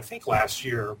died, I think, last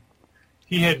year.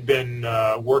 He had been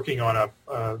working on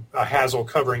a Hazel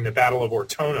covering the Battle of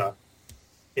Ortona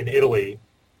in Italy,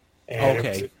 and it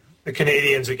was the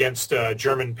Canadians against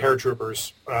German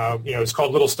paratroopers. It's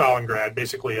called Little Stalingrad,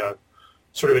 basically a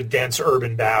sort of a dense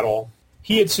urban battle.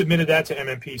 He had submitted that to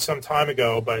MMP some time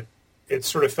ago, but it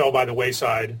sort of fell by the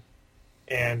wayside.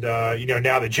 And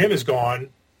now that Jim is gone,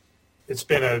 it's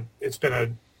been a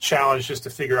challenge just to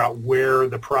figure out where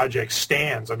the project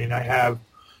stands. I mean, I have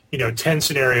 10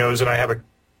 scenarios, and I have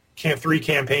 3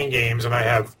 campaign games, and I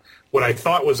have what I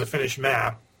thought was a finished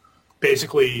map.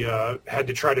 Basically had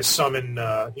to try to summon,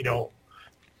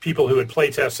 people who had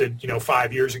play tested,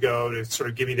 5 years ago to sort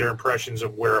of give me their impressions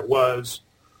of where it was.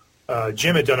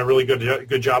 Jim had done a really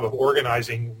good job of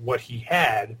organizing what he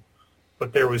had,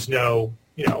 but there was no,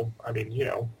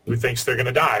 who thinks they're going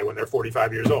to die when they're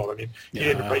 45 years old? I mean, he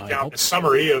didn't break down a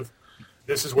summary of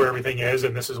this is where everything is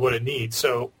and this is what it needs.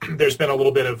 So there's been a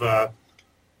little bit of,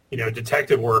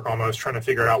 detective work almost trying to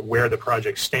figure out where the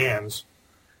project stands.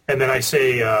 And then I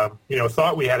say,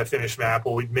 thought we had a finished map.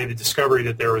 Well, we made a discovery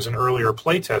that there was an earlier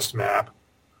playtest map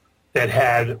that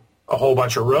had a whole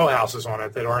bunch of row houses on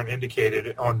it that aren't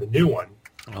indicated on the new one.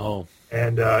 Oh.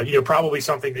 And, probably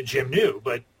something that Jim knew,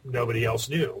 but nobody else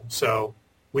knew. So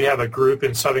we have a group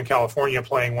in Southern California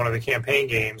playing one of the campaign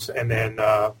games, and then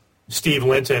Steve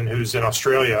Linton, who's in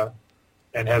Australia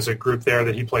and has a group there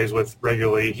that he plays with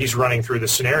regularly, he's running through the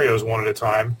scenarios one at a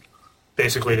time,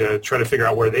 basically to try to figure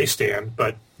out where they stand.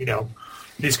 But,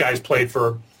 these guys played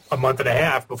for a month and a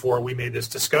half before we made this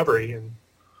discovery, and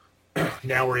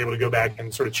now we're able to go back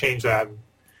and sort of change that and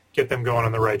get them going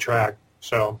on the right track.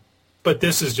 So, but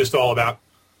this is just all about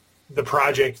the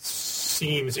project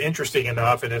seems interesting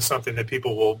enough and is something that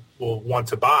people will want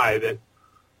to buy that,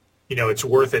 it's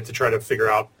worth it to try to figure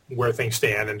out where things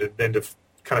stand and then to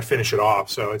kind of finish it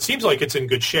off. So it seems like it's in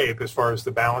good shape as far as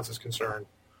the balance is concerned.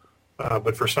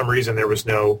 But for some reason,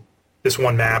 this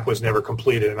one map was never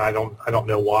completed, and I don't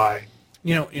know why.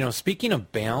 Speaking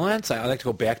of balance, I'd like to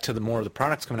go back to the more of the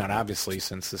products coming out, obviously,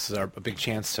 since this is a big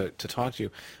chance to talk to you.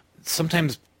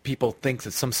 Sometimes people think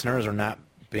that some scenarios are not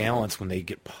balanced when they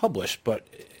get published, but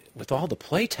with all the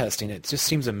play testing, it just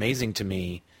seems amazing to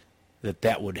me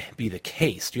that would be the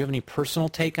case. Do you have any personal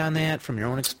take on that from your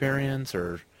own experience?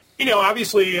 Or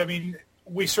obviously, I mean,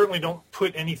 we certainly don't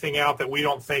put anything out that we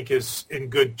don't think is in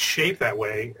good shape that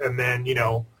way. And then,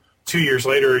 2 years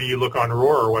later, you look on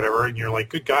Roar or whatever, and you're like,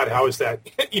 good God, how is that,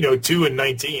 2 and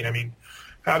 19? I mean,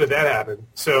 how did that happen?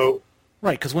 So,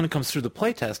 Right, because when it comes through the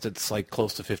playtest, it's like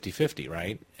close to 50-50,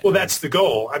 right? well, that's the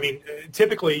goal. I mean,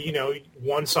 typically,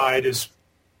 one side is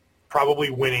probably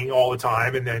winning all the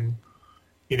time, and then,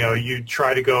 you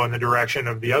try to go in the direction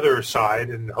of the other side,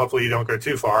 and hopefully you don't go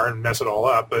too far and mess it all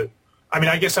up. But, I mean,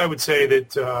 I guess I would say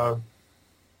that,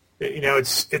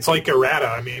 it's like errata.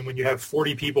 I mean, when you have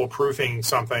 40 people proofing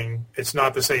something, it's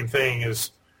not the same thing as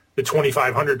the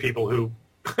 2,500 people who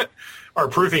are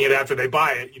proofing it after they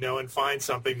buy it, and find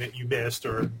something that you missed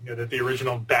or that the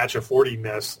original batch of 40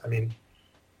 missed. I mean,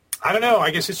 I don't know.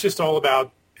 I guess it's just all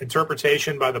about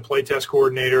interpretation by the playtest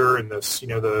coordinator and this,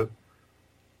 the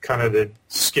kind of the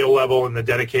skill level and the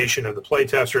dedication of the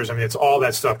playtesters. I mean, it's all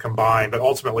that stuff combined, but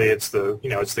ultimately it's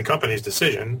the company's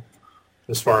decision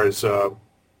as far as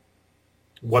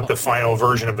what the final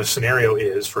version of a scenario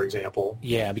is, for example.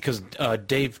 Yeah, because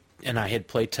Dave and I had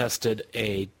play tested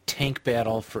a tank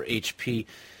battle for HP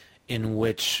in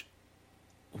which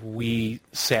we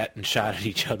sat and shot at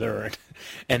each other,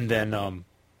 and then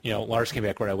Lars came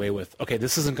back right away with, okay,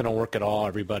 this isn't going to work at all,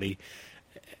 everybody.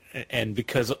 And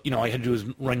because all you had to do is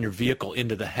run your vehicle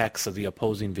into the hex of the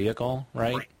opposing vehicle,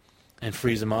 right? And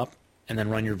freeze them up, and then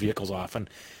run your vehicles off. And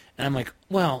I'm like,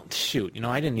 well, shoot,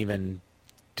 I didn't even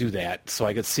do that, so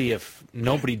I could see if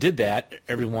nobody did that,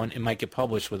 it might get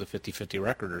published with a 50-50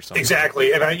 record or something.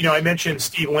 Exactly, and I mentioned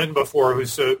Steve Linton before,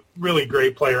 who's a really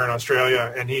great player in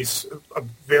Australia, and he's a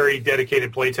very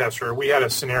dedicated playtester. We had a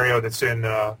scenario that's in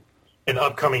an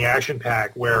upcoming action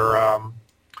pack where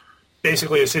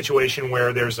basically a situation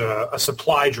where there's a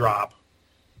supply drop,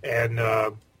 and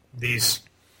these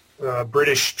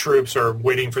British troops are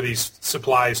waiting for these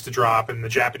supplies to drop, and the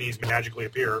Japanese magically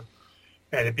appear.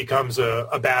 And it becomes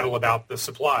a battle about the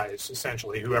supplies,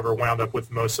 essentially. Whoever wound up with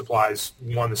the most supplies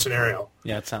won the scenario.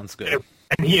 Yeah, it sounds good.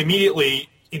 And he immediately,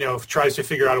 tries to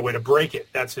figure out a way to break it.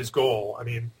 That's his goal. I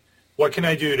mean, what can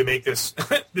I do to make this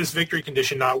this victory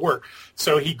condition not work?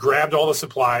 So he grabbed all the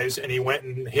supplies and he went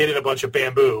and hid in a bunch of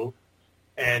bamboo,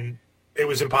 and it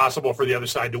was impossible for the other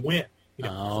side to win.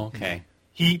 Oh, okay.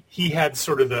 He had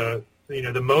sort of the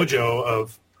the mojo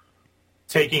of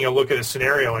taking a look at a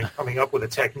scenario and coming up with a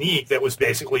technique that was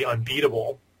basically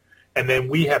unbeatable. And then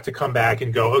we have to come back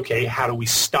and go, okay, how do we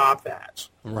stop that?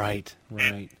 Right.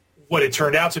 And what it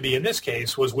turned out to be in this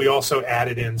case was we also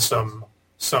added in some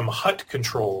hut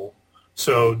control.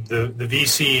 So the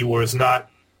VC was not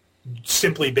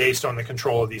simply based on the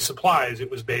control of these supplies.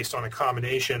 It was based on a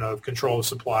combination of control of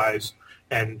supplies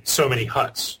and so many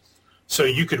huts. So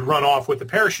you could run off with the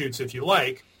parachutes if you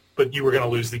like, but you were going to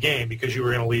lose the game because you were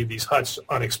going to leave these huts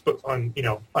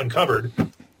uncovered,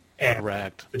 and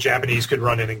correct. The Japanese could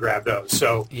run in and grab those.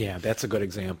 So yeah, that's a good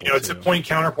example. It's a point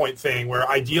counterpoint thing where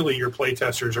ideally your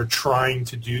playtesters are trying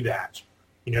to do that.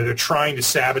 They're trying to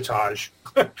sabotage,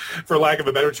 for lack of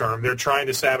a better term, they're trying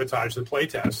to sabotage the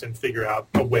playtest and figure out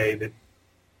a way that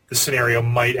the scenario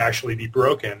might actually be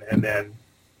broken, and then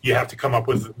you have to come up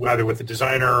with, either with the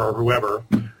designer or whoever,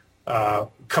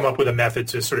 come up with a method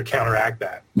to sort of counteract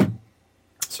that.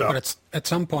 So, but it's, at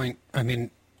some point, I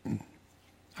mean,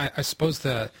 I suppose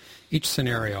each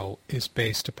scenario is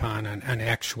based upon an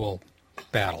actual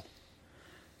battle.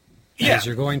 Yeah. As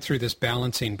you're going through this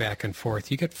balancing back and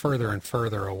forth, you get further and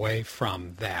further away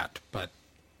from that, but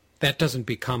that doesn't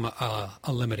become a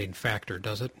limiting factor,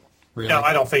 does it? Really? No,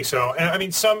 I don't think so. And I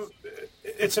mean,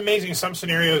 it's amazing. Some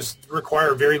scenarios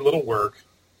require very little work,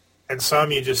 and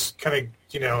some you just kind of,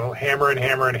 hammer,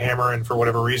 and for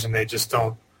whatever reason, they just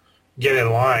don't get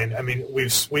in line. I mean,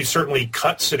 we've certainly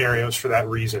cut scenarios for that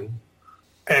reason.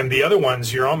 And the other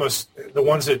ones, the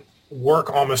ones that work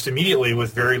almost immediately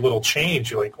with very little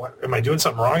change. You're like, what, am I doing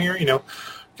something wrong here?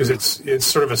 Because it's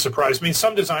sort of a surprise. I mean,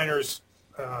 some designers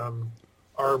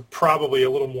are probably a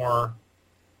little more,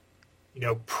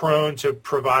 prone to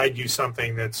provide you with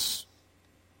something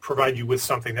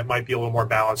that might be a little more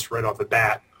balanced right off the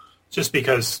bat, just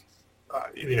because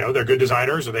they're good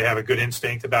designers, or they have a good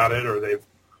instinct about it, or they've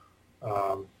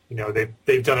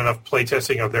done enough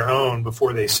playtesting of their own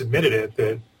before they submitted it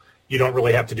that you don't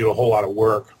really have to do a whole lot of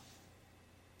work.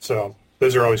 So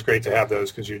those are always great to have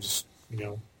those, because you just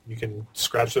you can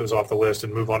scratch those off the list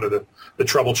and move on to the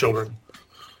trouble children.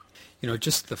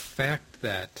 Just the fact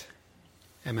that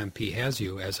MMP has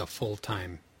you as a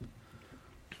full-time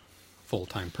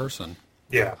person,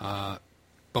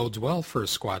 bodes well for a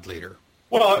squad leader.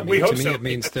 Well, we hope so. To me, so. it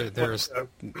means that there's...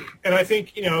 And I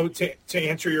think, to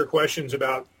answer your questions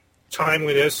about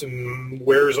timeliness and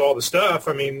where's all the stuff,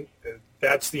 I mean,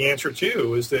 that's the answer,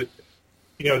 too, is that,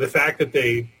 the fact that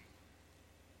they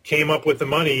came up with the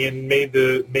money and made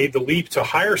the leap to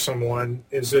hire someone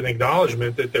is an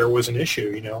acknowledgement that there was an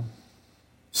issue,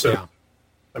 So,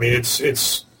 I mean,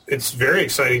 it's very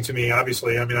exciting to me.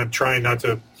 Obviously, I mean, I'm trying not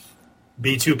to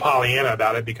be too Pollyanna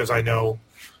about it because I know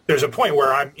there's a point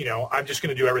where I'm just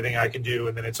going to do everything I can do,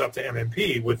 and then it's up to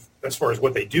MMP with as far as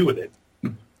what they do with it.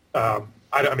 I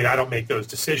don't make those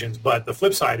decisions, but the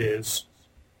flip side is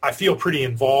I feel pretty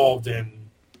involved in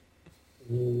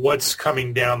what's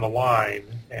coming down the line,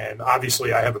 and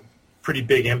obviously I have a pretty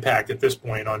big impact at this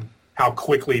point on how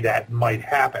quickly that might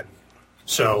happen.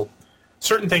 So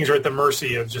certain things are at the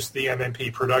mercy of just the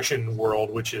MMP production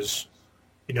world, which is,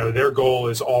 their goal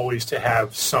is always to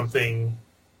have something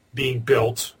being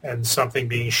built and something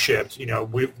being shipped.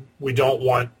 We don't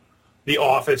want the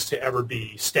office to ever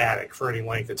be static for any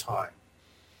length of time.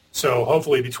 So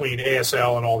hopefully between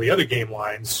ASL and all the other game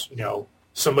lines,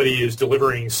 somebody is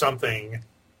delivering something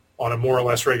on a more or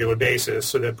less regular basis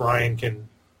so that Brian can,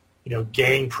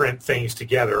 gang print things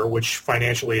together, which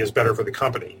financially is better for the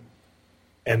company.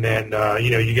 And then,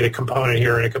 you get a component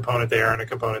here and a component there and a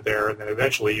component there, and then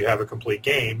eventually you have a complete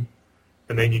game.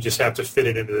 And then you just have to fit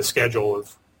it into the schedule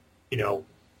of,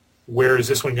 where is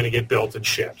this one going to get built and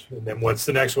shipped? And then what's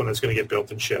the next one that's going to get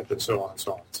built and shipped, and so on and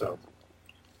so on. So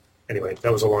anyway,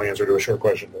 that was a long answer to a short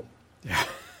question. But yeah.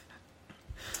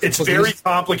 It's very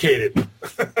complicated.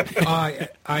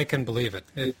 I can believe it.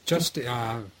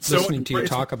 Listening to you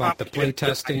talk about the play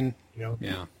testing.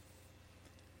 Yeah.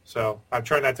 So I'm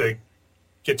trying not to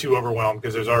get too overwhelmed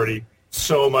because there's already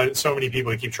so many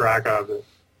people to keep track of.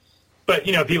 But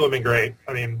people have been great.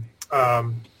 I mean,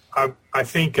 I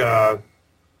think I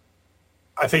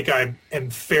am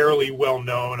fairly well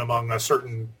known among a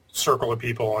certain circle of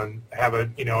people and have a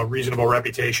reasonable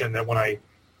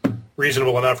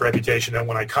enough reputation that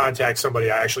when I contact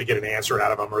somebody, I actually get an answer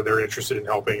out of them, or they're interested in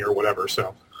helping or whatever.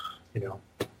 So,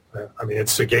 I mean,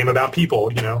 it's a game about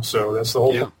people, so that's the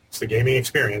whole, It's the gaming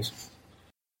experience.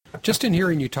 Just in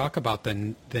hearing you talk about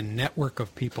the network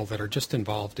of people that are just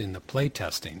involved in the play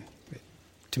testing,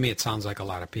 to me it sounds like a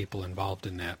lot of people involved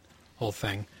in that whole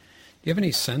thing. Do you have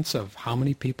any sense of how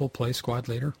many people play Squad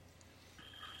Leader?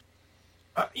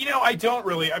 I don't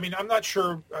really. I mean, I'm not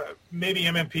sure. Maybe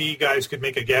MMP guys could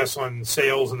make a guess on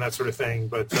sales and that sort of thing.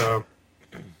 But,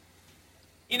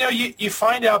 you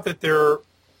find out that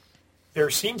there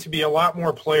seem to be a lot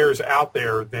more players out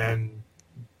there than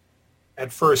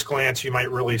at first glance you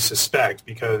might really suspect,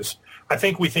 because I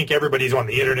think we think everybody's on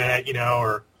the internet,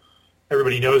 or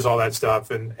everybody knows all that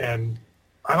stuff. And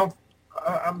I'm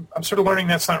sort of learning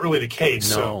that's not really the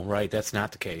case. No, right. That's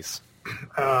not the case.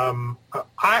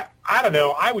 I don't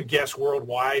know. I would guess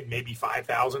worldwide maybe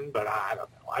 5,000, but I don't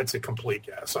know. It's a complete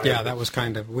guess. That was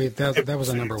kind of that was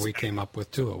a number we came up with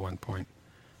too at one point.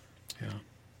 Yeah.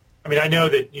 I mean, I know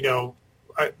that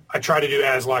I try to do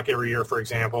ASLOC every year, for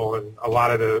example, and a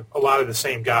lot of the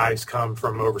same guys come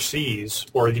from overseas,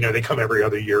 or they come every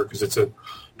other year because it's a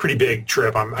pretty big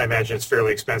trip. I imagine it's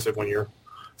fairly expensive when you're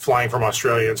flying from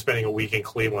Australia and spending a week in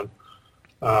Cleveland.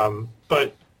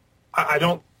 But I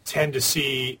don't tend to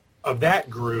see of that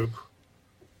group,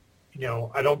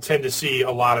 I don't tend to see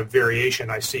a lot of variation.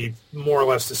 I see more or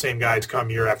less the same guys come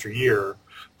year after year.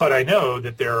 But I know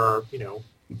that there are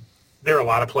a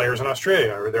lot of players in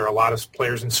Australia, or there are a lot of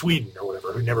players in Sweden or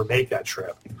whatever who never make that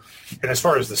trip. And as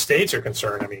far as the States are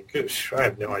concerned, I mean, gosh, I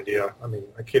have no idea. I mean,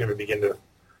 I can't even begin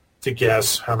to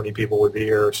guess how many people would be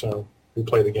here who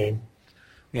play the game.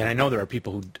 Yeah, and I know there are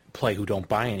people who play who don't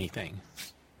buy anything.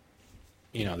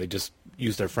 They just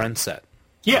use their friend set.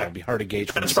 Yeah. It'd be hard to gauge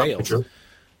from That's sales. True.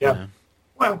 Yeah.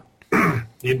 Well,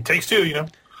 it takes two,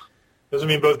 Doesn't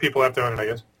mean both people have to own it, I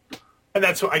guess. And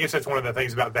I guess that's one of the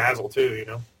things about Basil too,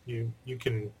 You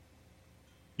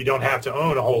don't have to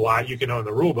own a whole lot. You can own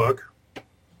the rule book. I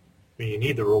mean, you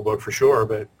need the rule book for sure,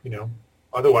 but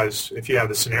otherwise, if you have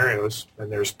the scenarios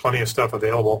and there's plenty of stuff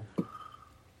available,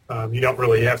 you don't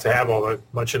really have to have all that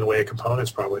much in the way of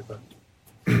components, probably. But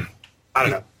I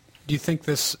don't know. Do you think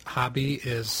this hobby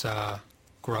is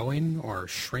growing or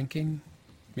shrinking?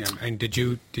 And did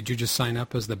you just sign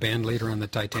up as the band leader on the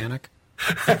Titanic?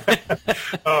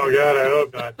 Oh God, I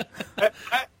hope not.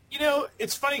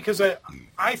 It's funny because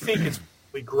I think it's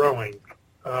really growing,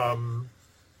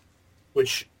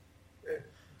 which,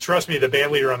 trust me, the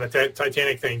band leader on the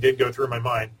Titanic thing did go through my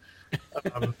mind.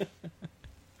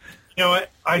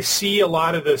 I see a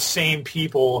lot of the same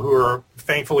people who are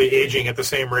thankfully aging at the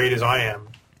same rate as I am.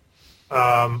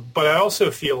 But I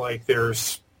also feel like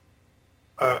there's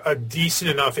a decent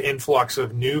enough influx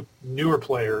of newer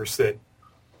players that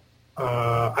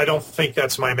I don't think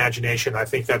that's my imagination. I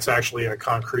think that's actually a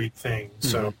concrete thing. Mm-hmm.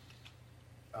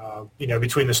 So,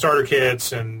 between the starter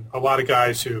kits and a lot of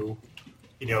guys who,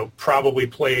 probably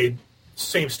played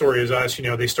same story as us,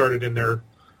 they started in their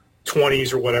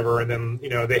 20s or whatever, and then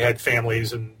they had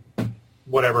families and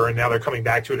whatever, and now they're coming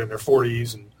back to it in their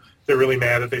 40s, and they're really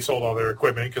mad that they sold all their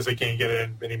equipment because they can't get it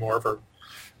in anymore for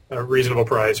a reasonable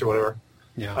price or whatever.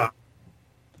 Yeah.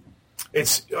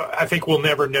 I think we'll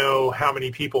never know how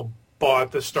many people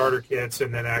bought the starter kits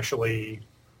and then actually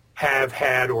have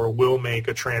had or will make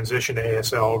a transition to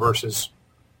ASL versus,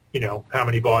 how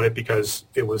many bought it because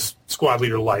it was Squad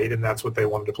Leader Light and that's what they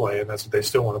wanted to play and that's what they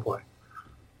still want to play.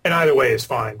 And either way is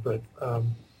fine, but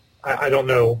I don't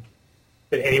know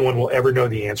that anyone will ever know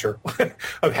the answer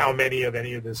of how many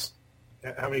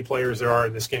players there are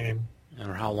in this game.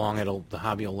 Or how long the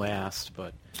hobby will last,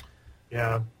 but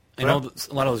yeah. I know that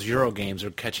a lot of those Euro games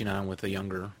are catching on with the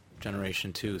younger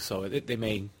generation too, so they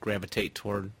may gravitate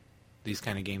toward these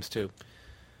kind of games too.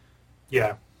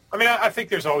 Yeah. I mean, I think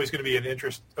there's always going to be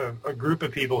a group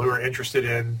of people who are interested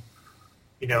in,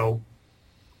 in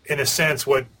a sense,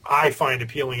 what I find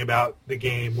appealing about the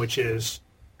game, which is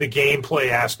the gameplay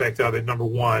aspect of it, number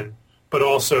one, but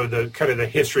also the kind of the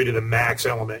history to the max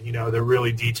element, the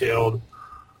really detailed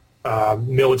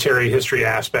military history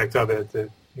aspect of it that,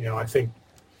 I think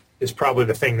is probably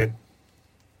the thing that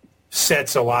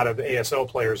sets a lot of ASL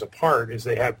players apart is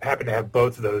they happen to have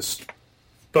both of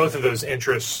those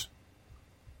interests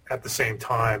at the same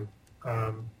time.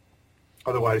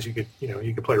 Otherwise, you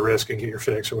could play Risk and get your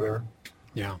fix or whatever.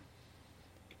 Yeah.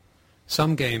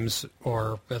 Some games,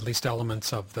 or at least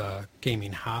elements of the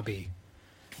gaming hobby,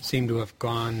 seem to have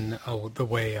gone the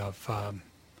way of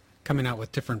coming out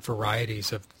with different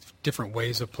varieties of different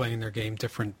ways of playing their game,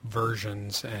 different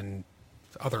versions, and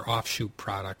other offshoot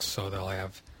products. So they'll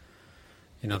have,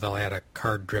 they'll add a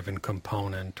card-driven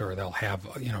component, or they'll have,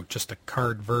 just a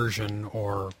card version,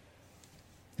 or,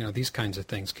 these kinds of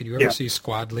things. Could you ever see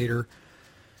Squad Leader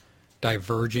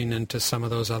diverging into some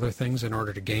of those other things in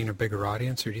order to gain a bigger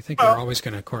audience, or do you think they're always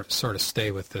going to sort of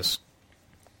stay with this?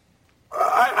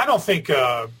 I don't think,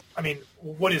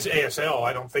 what is ASL?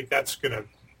 I don't think that's going to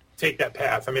take that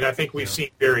path. I mean, I think we've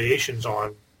seen variations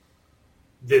on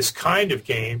this kind of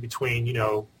game between,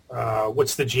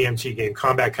 what's the GMT game?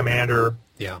 Combat Commander.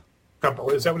 Yeah.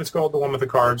 Is that what it's called? The one with the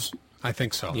cards? I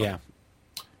think so. Yeah.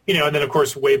 And then, of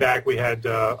course, way back we had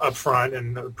Upfront,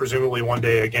 and presumably one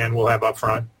day again we'll have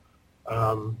Upfront,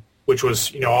 which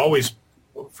was, always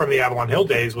from the Avalon Hill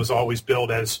days was always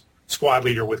billed as Squad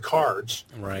Leader with cards.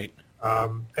 Right.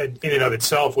 And in and of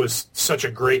itself was such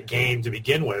a great game to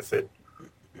begin with that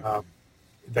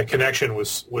the connection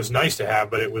was nice to have,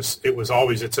 but it was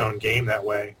always its own game that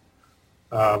way.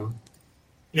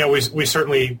 We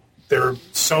certainly, there are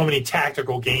so many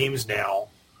tactical games now.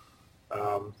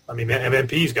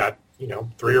 MMP's got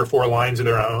 3 or 4 lines of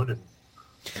their own, and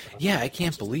yeah, I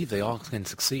can't believe they all can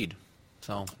succeed.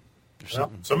 So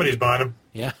somebody's buying them.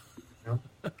 Yeah.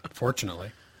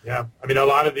 Fortunately. Yeah, I mean, a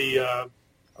lot of the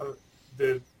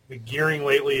gearing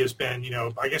lately has been,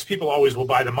 I guess people always will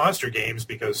buy the monster games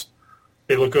because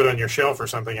they look good on your shelf or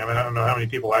something. I mean, I don't know how many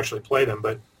people actually play them,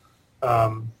 but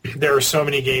there are so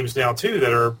many games now too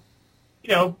that are,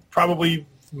 probably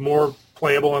more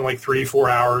playable in like 3-4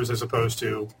 hours as opposed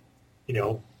to,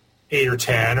 8 or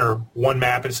 10 or one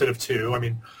map instead of 2. I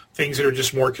mean, things that are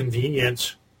just more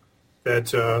convenient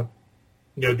that,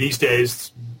 these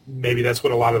days, maybe that's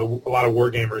what a lot of war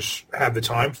gamers have the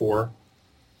time for.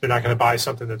 They're not going to buy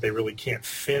something that they really can't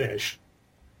finish.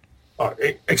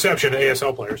 Exception to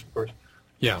ASL players, of course.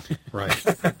 Yeah, right.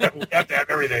 We have to have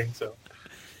everything. So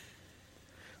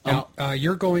now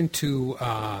you're going to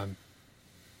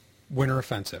Winter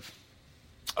Offensive.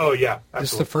 Oh yeah, absolutely.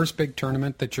 This is the first big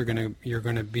tournament that you're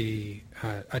going to be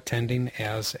attending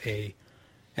as a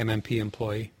MMP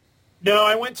employee. No,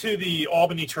 I went to the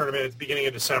Albany tournament at the beginning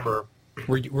of December.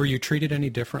 Were you treated any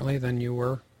differently than you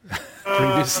were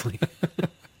previously?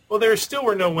 Well, there still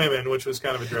were no women, which was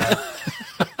kind of a drag.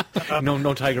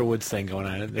 No Tiger Woods thing going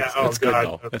on. That's good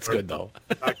though. That's good though.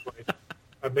 Not quite.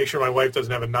 I'd make sure my wife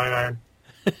doesn't have a 9-iron.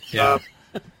 Yeah.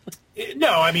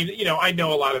 No, I mean, I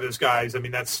know a lot of those guys. I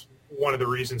mean, that's one of the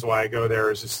reasons why I go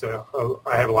there is just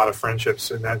I have a lot of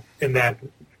friendships in that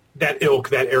ilk,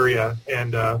 that area,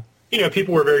 and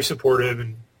people were very supportive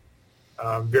and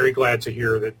very glad to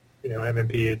hear that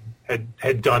MMP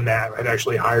had done that, had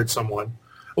actually hired someone.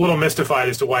 A little mystified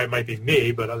as to why it might be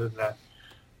me, but other than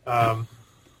that,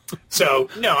 so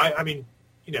no, I mean,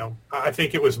 I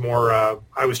think it was more.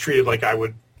 I was treated like I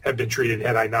would have been treated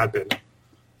had I not been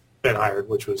hired,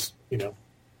 which was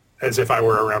as if I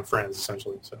were around friends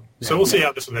essentially. So we'll see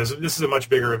how this one is. This is a much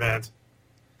bigger event,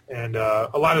 and a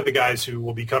lot of the guys who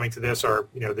will be coming to this are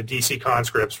the DC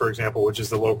Conscripts, for example, which is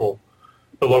the local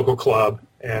club,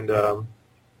 and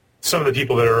some of the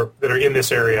people that are in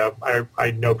this area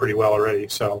I know pretty well already.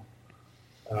 So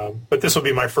But this will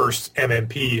be my first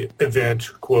MMP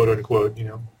event, quote unquote,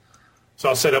 So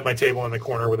I'll set up my table in the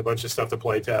corner with a bunch of stuff to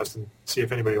play test and see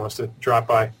if anybody wants to drop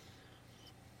by.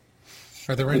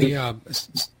 Are there any,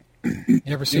 you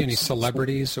ever see any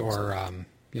celebrities or,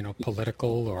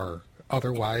 political or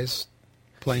otherwise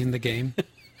playing the game?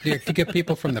 Do you get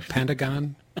people from the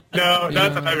Pentagon? No,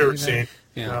 not that I've ever seen.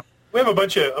 Yeah. No. We have a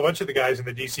bunch of the guys in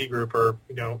the DC group are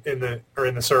in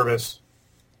the service,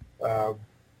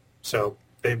 so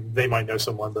they might know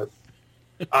someone, but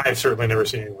I've certainly never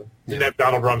seen anyone. Didn't have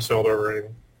Donald Rumsfeld over or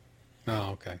anything.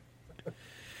 Oh, okay.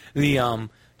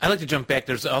 I'd like to jump back.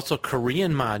 There's also a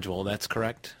Korean module. That's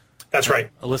correct. That's right.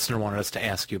 A listener wanted us to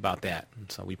ask you about that,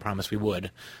 so we promised we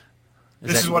would.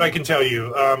 This is what I can tell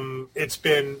you. It's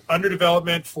been under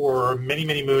development for many,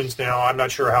 many moons now. I'm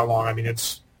not sure how long. I mean,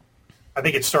 I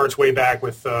think it starts way back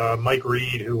with Mike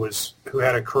Reed, who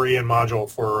had a Korean module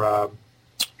for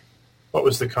what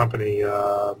was the company?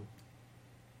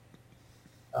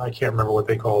 I can't remember what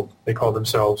they called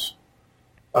themselves.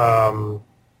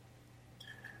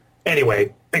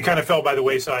 Anyway, it kind of fell by the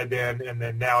wayside then, and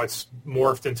then now it's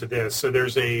morphed into this. So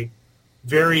there's a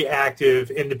very active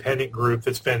independent group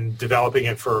that's been developing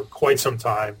it for quite some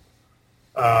time.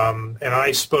 And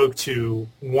I spoke to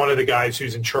one of the guys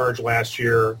who's in charge last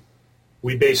year.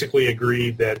 We basically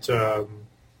agreed that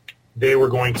they were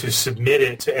going to submit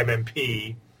it to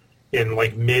MMP in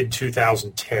like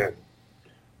mid-2010,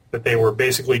 that they were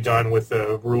basically done with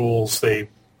the rules.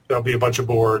 There'll be a bunch of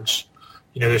boards.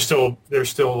 They're still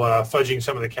fudging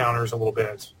some of the counters a little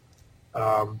bit.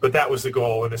 But that was the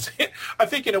goal. And I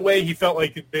think in a way he felt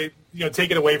like they,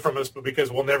 take it away from us, but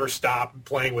because we'll never stop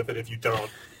playing with it if you don't.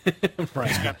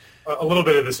 Right. A little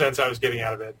bit of the sense I was getting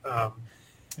out of it.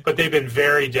 But they've been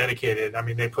very dedicated. I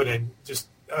mean, they put in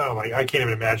I can't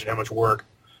even imagine how much work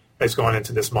has gone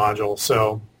into this module.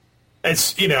 So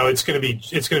it's going to be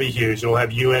huge. It'll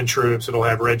have UN troops. It'll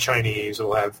have Red Chinese.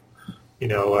 It'll have,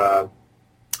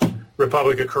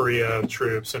 Republic of Korea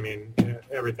troops. I mean,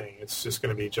 everything. It's just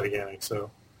going to be gigantic.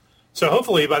 So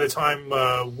hopefully by the time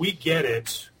we get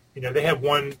it, they have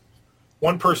one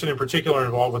person in particular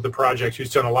involved with the project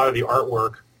who's done a lot of the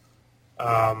artwork.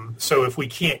 So if we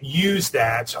can't use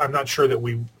that, I'm not sure that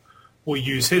we will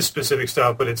use his specific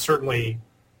stuff, but it certainly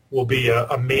will be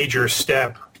a major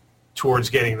step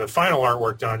towards getting the final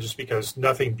artwork done, just because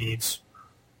nothing beats,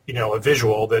 a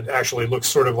visual that actually looks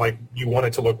sort of like you want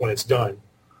it to look when it's done.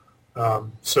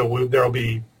 So there'll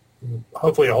be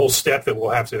hopefully a whole step that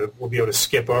we'll be able to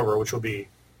skip over, which will be,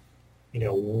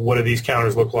 what do these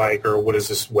counters look like, or what does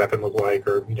this weapon look like,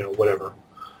 or, whatever.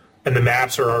 And the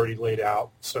maps are already laid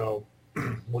out, so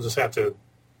we'll just have to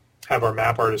have our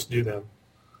map artists do them.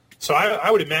 So I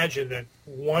would imagine that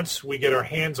once we get our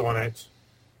hands on it,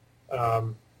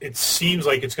 it seems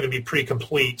like it's going to be pretty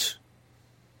complete.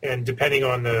 And depending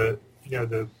on the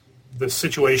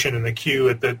situation and the queue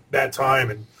at that time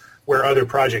and where other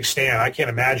projects stand, I can't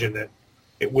imagine that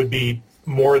it would be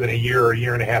more than a year or a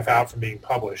year and a half out from being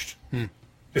published.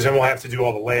 Because then we'll have to do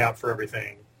all the layout for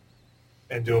everything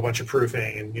and do a bunch of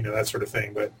proofing and, that sort of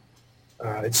thing. But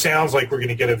it sounds like we're going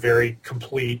to get a very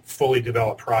complete, fully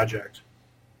developed project,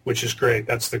 which is great.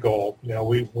 That's the goal.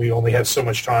 We only have so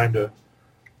much time to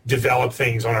develop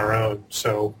things on our own.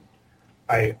 So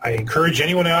I encourage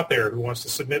anyone out there who wants to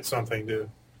submit something to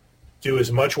do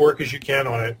as much work as you can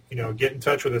on it. Get in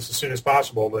touch with us as soon as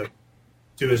possible, but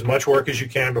do as much work as you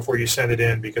can before you send it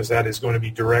in, because that is going to be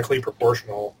directly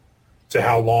proportional to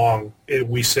how long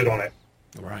we sit on it.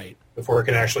 Right. Before it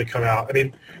can actually come out. I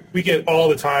mean, we get all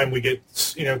the time, we get,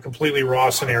 completely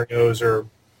raw scenarios or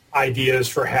ideas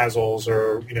for Hazels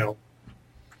or,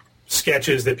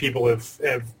 sketches that people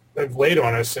have laid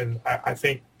on us. And I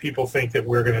think people think that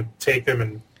we're going to take them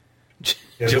and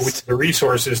the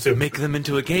resources to make them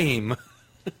into a game.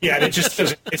 Yeah, and it just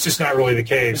doesn't. It's just not really the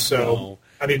case. So, no.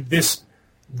 I mean, these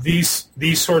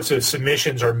sorts of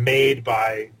submissions are made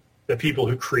by the people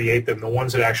who create them, the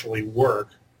ones that actually work.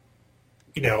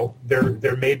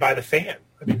 They're made by the fan.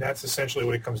 I mean, that's essentially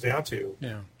what it comes down to.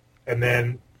 Yeah. And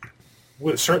then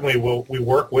certainly we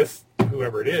work with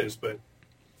whoever it is, but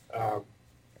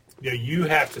you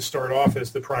have to start off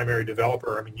as the primary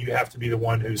developer. I mean, you have to be the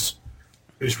one who's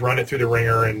run it through the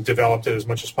ringer and developed it as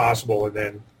much as possible, and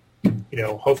then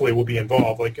hopefully we'll be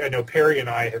involved. Like I know Perry and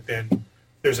I have been.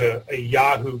 There's a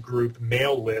Yahoo group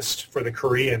mail list for the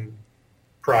Korean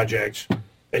project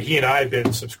that he and I have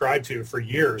been subscribed to for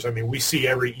years. I mean, we see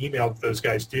every email that those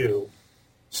guys do,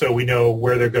 so we know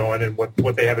where they're going and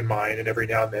what they have in mind. And every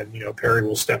now and then, Perry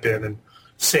will step in and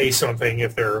say something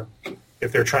if they're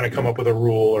trying to come up with a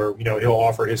rule, or he'll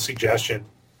offer his suggestion.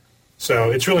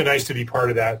 So it's really nice to be part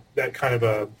of that kind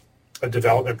of a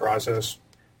development process.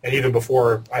 And even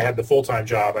before I had the full-time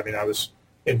job, I mean, I was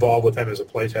involved with them as a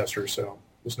playtester. So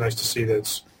it was nice to see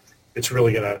that it's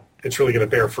really gonna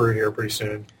bear fruit here pretty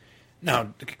soon.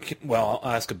 Now, well,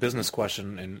 I'll ask a business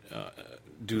question. And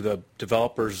do the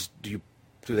developers does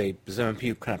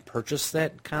MMP kind of purchase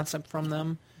that concept from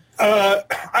them?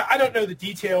 I don't know the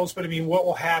details, but I mean, what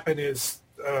will happen is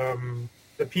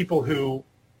the people who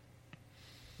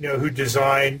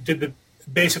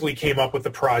basically came up with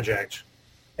the project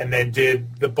and then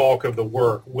did the bulk of the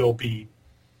work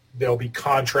they'll be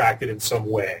contracted in some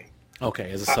way.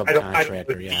 Okay, as a I subcontractor, don't know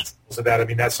the details of that. I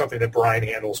mean, that's something that Brian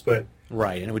handles, but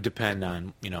right, and it would depend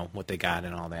on what they got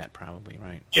and all that, probably,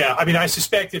 right? yeah, I mean, I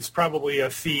suspect it's probably a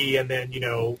fee, and then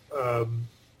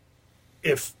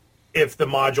if the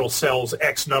module sells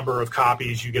X number of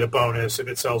copies, you get a bonus. If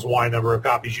it sells Y number of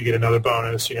copies, you get another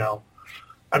bonus.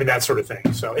 I mean, that sort of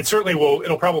thing. So it certainly will.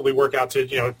 It'll probably work out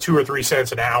to 2 or 3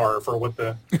 cents an hour for what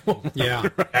the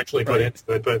actually put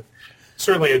into it. But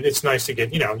certainly, it's nice to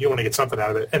get you want to get something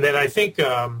out of it. And then I think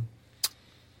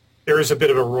there is a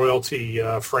bit of a royalty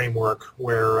framework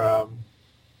where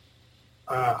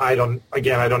I don't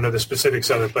know the specifics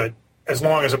of it, but as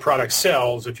long as a product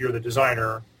sells, if you're the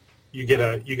designer, you get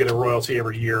a royalty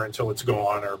every year until it's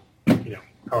gone, or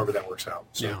however that works out.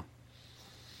 So. Yeah.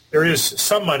 There is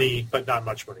some money, but not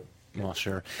much money. Well,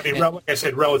 sure. I mean, like I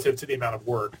said, relative to the amount of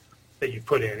work that you've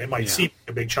put in, it might seem like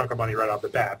a big chunk of money right off the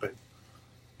bat, but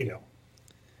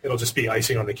it'll just be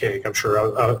icing on the cake, I'm sure,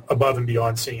 above and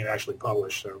beyond seeing it actually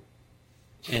published. So.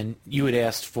 And you had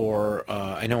asked for,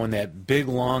 I know in that big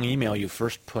long email you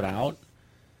first put out,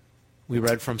 we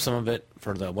read from some of it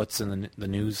for the what's in the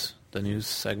news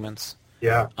segments.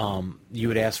 Yeah. You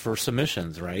had asked for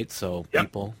submissions, right? So yep.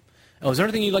 people. Oh, is there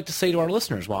anything you'd like to say to our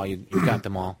listeners while you've got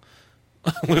them all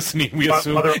listening? We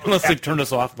assume, unless they've turned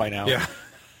us off by now. Yeah.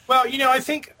 Well, I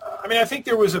think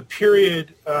there was a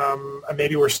period,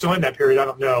 maybe we're still in that period, I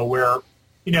don't know, where,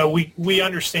 we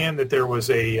understand that there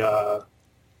was a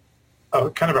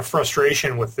kind of a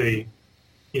frustration with the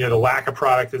lack of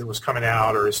product that was coming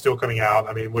out or is still coming out.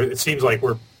 I mean, it seems like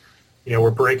we're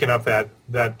breaking up that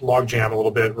logjam a little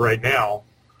bit right now.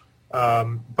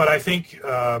 But I think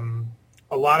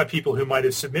a lot of people who might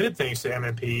have submitted things to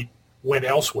MMP went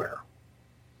elsewhere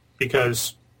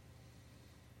because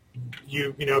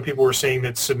people were saying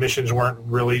that submissions weren't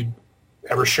really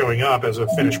ever showing up as a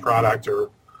finished product or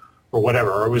whatever,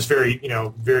 or it was very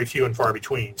few and far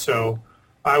between. So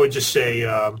I would just say,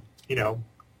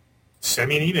 send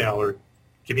me an email or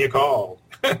give me a call.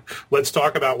 Let's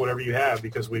talk about whatever you have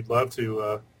because we'd love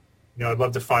to, I'd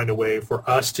love to find a way for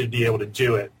us to be able to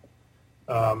do it.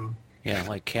 Yeah,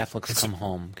 like Catholics Come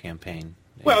Home campaign.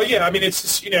 Well, yeah, I mean,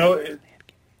 it's,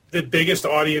 the biggest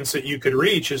audience that you could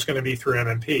reach is going to be through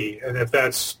MMP. And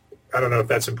I don't know if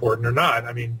that's important or not.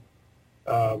 I mean,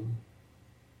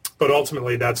 but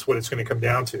ultimately that's what it's going to come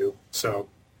down to. So,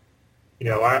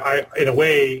 I in a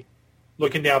way,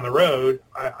 looking down the road,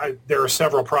 there are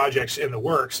several projects in the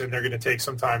works, and they're going to take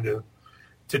some time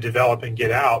to develop and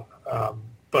get out.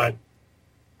 But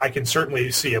I can certainly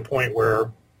see a point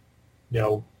where,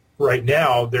 right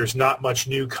now there's not much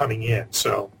new coming in.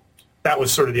 So that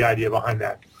was sort of the idea behind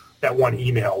that one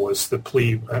email was the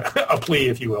plea, a plea,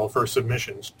 if you will, for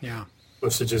submissions. Yeah,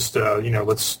 was to just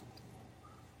let's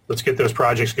get those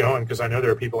projects going because I know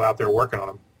there are people out there working on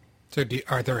them. So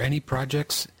are there any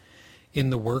projects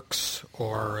in the works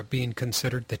or being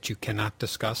considered that you cannot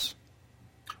discuss?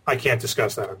 I can't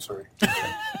discuss that. I'm sorry.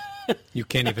 Okay. You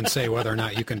can't even say whether or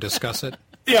not you can discuss it?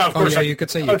 Yeah, of course. Oh, yeah, you could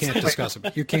say you can't discuss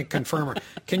it. You can't confirm or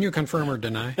can you confirm or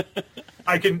deny?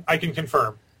 I can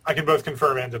confirm. I can both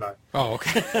confirm and deny. Oh,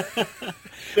 okay.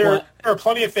 There are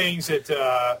plenty of things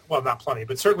that, well, not plenty,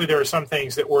 but certainly there are some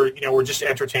things that we're just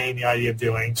entertaining the idea of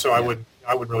doing. So I wouldn't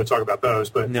really talk about those.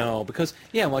 But no, because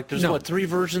there's 3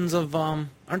 versions of aren't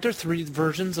there 3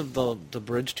 versions of the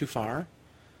Bridge Too Far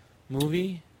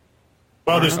movie?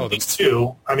 Well, there's at least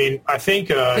 2. I mean, I think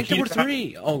there were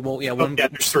 3. Oh, well, yeah, one. Yeah,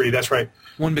 there's 3. That's right.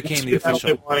 One became the official.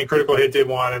 Did one, and Critical Hit did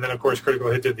one, and then of course Critical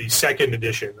Hit did the second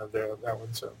edition of that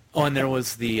one. So. Oh, and there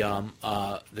was the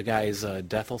guy's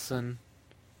Dethelson.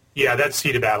 Yeah, that's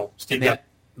Seed of Battle.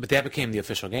 But that became the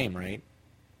official game, right?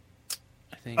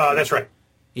 I think. That's right.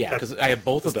 Yeah, because I have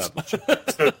both of them.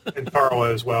 And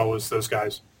Tarawa as well was those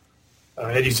guys,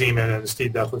 Eddie Zeman and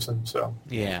Steve Dethelson. So.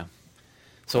 Yeah.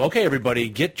 So, okay, everybody,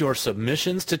 get your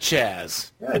submissions to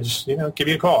Chaz. Yeah, just, give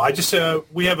me a call.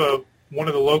 We have one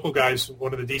of the local guys,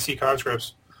 one of the DC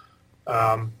conscripts.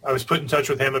 I was put in touch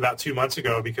with him about 2 months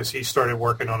ago because he started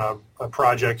working on a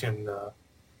project in the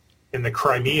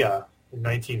Crimea in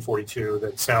 1942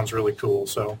 that sounds really cool.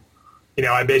 So,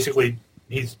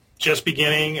 he's just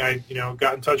beginning. I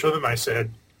got in touch with him. I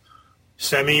said,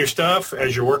 send me your stuff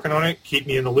as you're working on it. Keep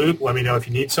me in the loop. Let me know if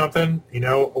you need something.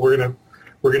 We're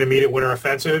gonna meet at Winter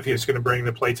Offensive. He's gonna bring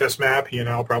the playtest map.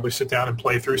 I'll probably sit down and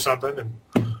play through something,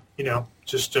 and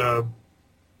just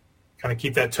kind of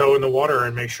keep that toe in the water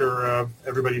and make sure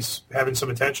everybody's having some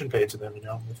attention paid to them.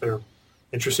 If they're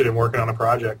interested in working on a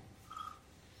project.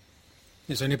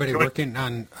 Is anybody working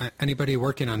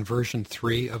on version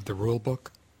 3 of the rule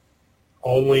book?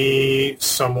 Only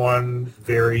someone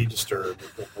very disturbed.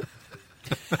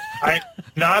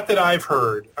 Not that I've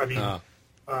heard. I mean,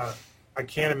 I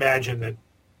can't imagine that.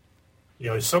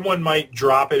 Someone might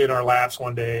drop it in our laps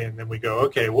one day, and then we go,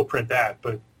 okay, we'll print that.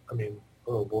 But I mean,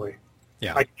 oh boy,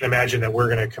 yeah, I can't imagine that we're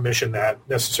going to commission that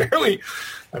necessarily.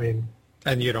 I mean,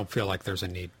 and you don't feel like there's a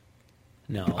need?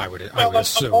 No, I would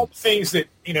assume all the things that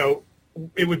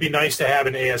it would be nice to have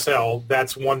an ASL.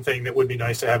 That's one thing that would be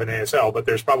nice to have an ASL, but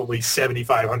there's probably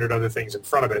 7,500 other things in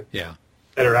front of it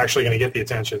that are actually going to get the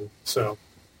attention. So,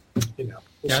 we'll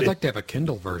see. I'd like to have a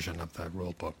Kindle version of that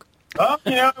rule book.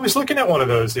 I was looking at one of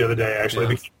those the other day,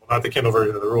 actually. Yeah. Not the Kindle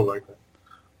version of the rule book, but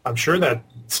I'm sure that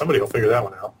somebody will figure that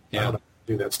one out. Yeah. I don't know how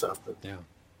to do that stuff. But, yeah.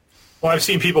 Well, I've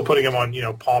seen people putting them on,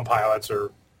 Palm Pilots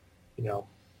or,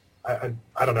 I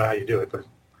don't know how you do it, but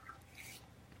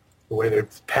the way they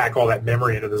pack all that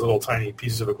memory into those little tiny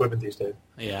pieces of equipment these days.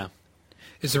 Yeah.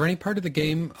 Is there any part of the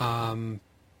game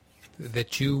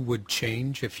that you would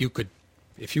change if they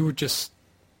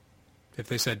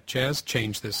said, Chaz,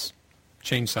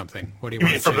 change something? What do you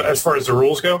want to change? As far as the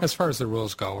rules go? As far as the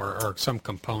rules go, or some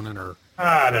component or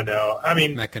I don't know. I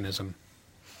mean, mechanism.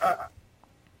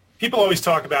 People always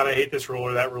talk about, I hate this rule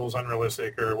or that rule is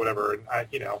unrealistic or whatever. And I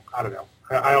don't know.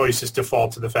 I always just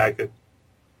default to the fact that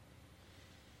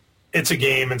it's a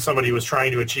game and somebody was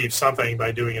trying to achieve something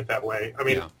by doing it that way. I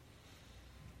mean,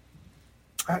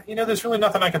 there's really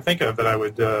nothing I can think of that I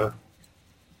would...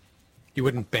 You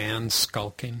wouldn't ban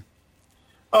skulking?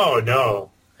 Oh,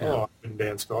 no. Yeah. Oh, I wouldn't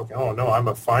ban skulking. Oh, no, I'm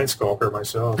a fine skulker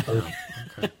myself.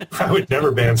 I would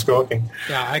never ban skulking.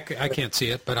 Yeah, I can't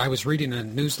see it, but I was reading a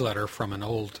newsletter from an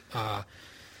old...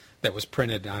 that was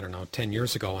printed, 10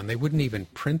 years ago, and they wouldn't even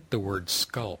print the word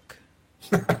skulk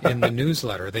in the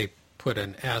newsletter. They put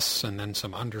an S and then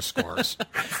some underscores,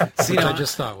 which I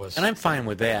just thought was... And I'm fine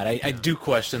with that. I do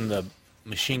question the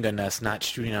machine gun nest not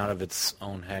shooting out of its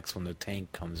own hex when the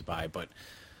tank comes by, but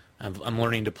I'm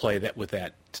learning to play that with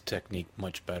that technique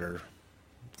much better.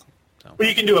 So. Well,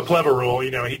 you can do a Pleva rule.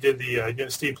 He did the...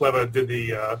 Steve Pleva did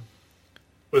the...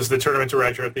 was the tournament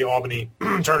director at the Albany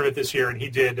tournament this year, and he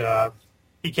did...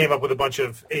 he came up with a bunch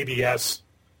of ABS,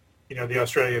 the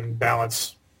Australian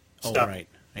balance stuff. Oh, right.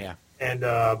 Yeah. And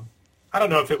I don't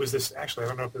know if it was this. Actually, I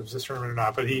don't know if it was this tournament or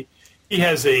not. But he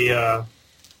has a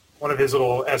one of his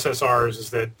little SSRs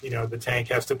is that the tank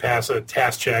has to pass a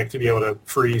task check to be able to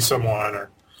freeze someone, or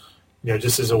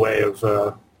just as a way of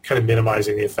kind of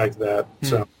minimizing the effect of that.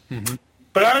 So,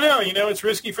 but I don't know. It's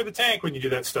risky for the tank when you do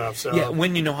that stuff. So yeah,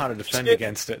 when you know how to defend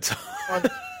against it. So.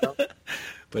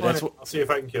 But I'll see if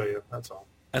I can kill you. That's all.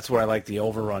 That's where I like the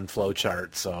overrun flow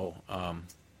chart. So.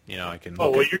 I can.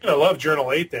 Oh, well, you're going to love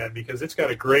Journal 8 then, because it's got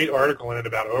a great article in it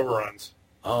about overruns.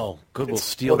 Oh, good. We'll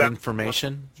steal the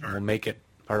information. And we'll make it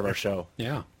part of our show.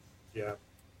 Yeah. Yeah.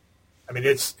 I mean,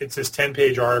 it's this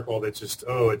 10-page article that's just,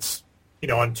 it's,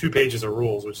 on 2 pages of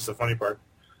rules, which is the funny part.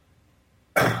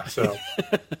 So,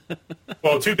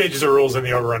 2 pages of rules in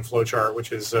the overrun flow chart,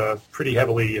 which is pretty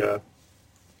heavily,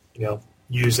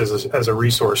 used as a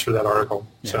resource for that article.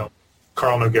 Yeah. So,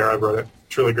 Carl Noguera wrote it.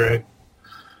 It's really great.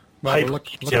 Well, we're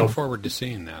looking forward to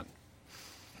seeing that.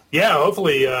 Yeah,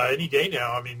 hopefully any day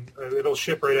now. I mean, it'll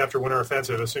ship right after Winter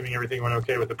Offensive, assuming everything went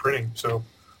okay with the printing. So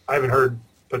I haven't heard,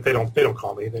 but they don't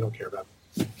call me. They don't care about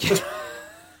it.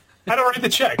 I don't write the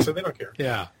check, so they don't care.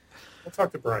 Yeah. I'll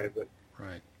talk to Brian. But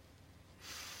right.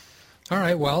 All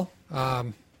right. Well,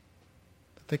 I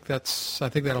think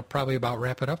that'll probably about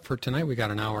wrap it up for tonight. We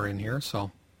got an hour in here, so.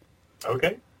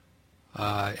 Okay.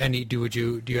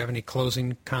 Do you have any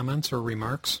closing comments or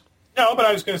remarks? No, but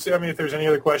I was going to say, if there's any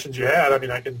other questions you had,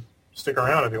 I can stick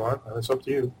around if you want. It's up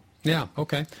to you. Yeah.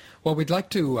 Okay. Well, we'd like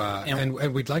to, and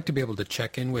we'd like to be able to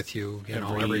check in with you,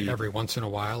 every once in a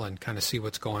while, and kind of see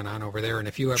what's going on over there. And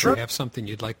if you ever have something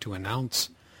you'd like to announce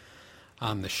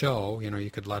on the show,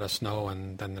 you could let us know,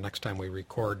 and then the next time we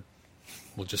record,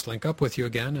 we'll just link up with you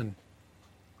again and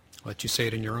let you say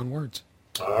it in your own words.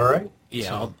 All right. Yeah.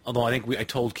 So, although I think I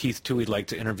told Keith too, we'd like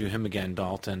to interview him again,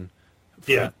 Dalton.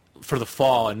 For the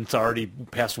fall, and it's already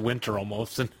past winter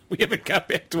almost, and we haven't got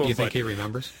back to him. Do you think he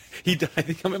remembers?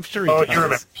 I'm sure he does. He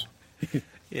remembers.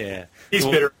 Yeah. He's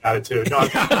bitter about it, too. No,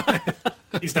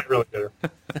 he's not really bitter.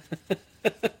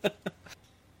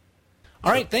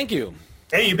 All right, thank you.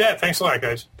 Hey, you bet. Thanks a lot,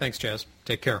 guys. Thanks, Chaz.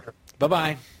 Take care.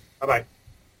 Bye-bye. Bye-bye.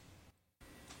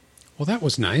 Well, that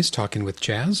was nice talking with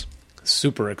Chaz.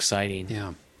 Super exciting.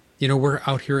 Yeah. You know, we're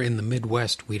out here in the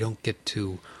Midwest. We don't get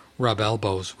to rub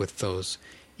elbows with those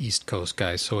East Coast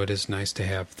guys, so it is nice to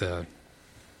have the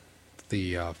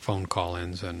phone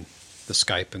call-ins and the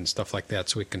Skype and stuff like that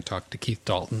so we can talk to Keith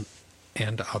Dalton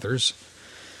and others.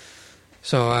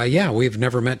 So, yeah, we've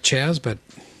never met Chaz, but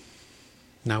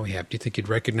now we have. Do you think you'd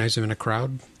recognize him in a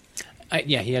crowd?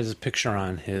 Yeah, he has his picture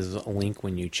on his link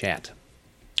when you chat.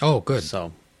 Oh, good.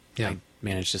 So Yeah. I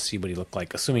managed to see what he looked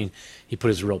like, assuming he put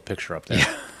his real picture up there.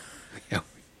 Yeah,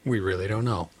 we really don't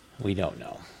know. We don't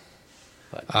know.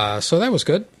 But So that was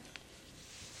good.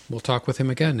 We'll talk with him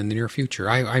again in the near future.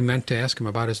 I meant to ask him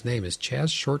about his name. Is Chaz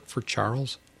short for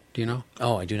Charles? Do you know?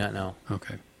 oh, I do not know.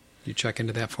 Okay. You check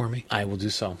into that for me? I will do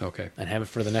so. Okay. And have it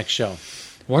for the next show.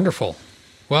 Wonderful.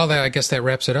 Well, I guess that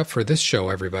wraps it up for this show,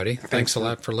 everybody. Thanks a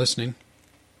lot for listening.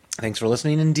 Thanks for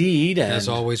listening, indeed. And As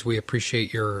always, we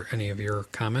appreciate any of your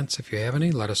comments. If you have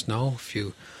any, let us know. If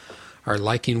you are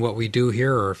liking what we do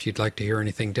here or if you'd like to hear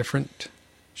anything different,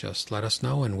 just let us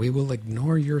know, and we will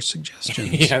ignore your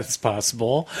suggestions. yeah, it's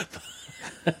possible.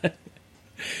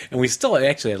 And we still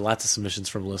actually had lots of submissions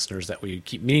from listeners that we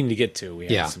keep meaning to get to. We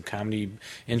have some comedy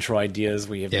intro ideas.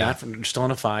 We have not still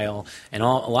in a file, and a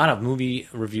lot of movie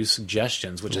review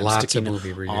suggestions, which I'm sticking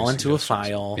all into a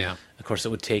file. Yeah. Of course, it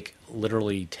would take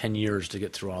literally 10 years to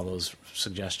get through all those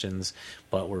suggestions,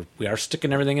 but we are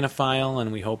sticking everything in a file,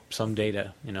 and we hope someday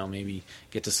to maybe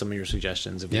get to some of your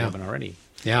suggestions if we haven't already.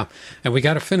 Yeah, and we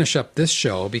got to finish up this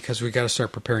show because we got to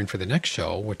start preparing for the next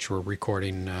show, which we're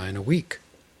recording in a week.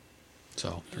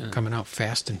 So coming out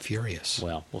fast and furious.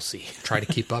 Well, we'll see. Try to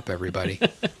keep up, everybody.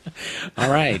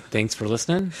 All right. Thanks for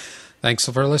listening. Thanks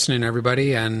for listening,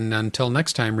 everybody. And until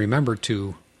next time, remember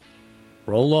to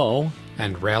roll low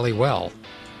and rally well,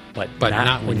 but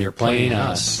not when you're playing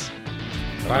us.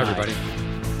 Bye, Bye. everybody.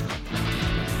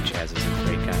 Chaz is a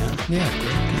great guy, huh? Yeah, great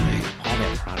guy. All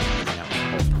that product coming out.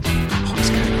 Oh, he's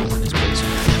got it all in his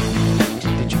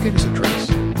basement. Did you get his address?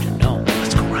 No,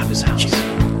 let's go rob his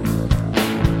house.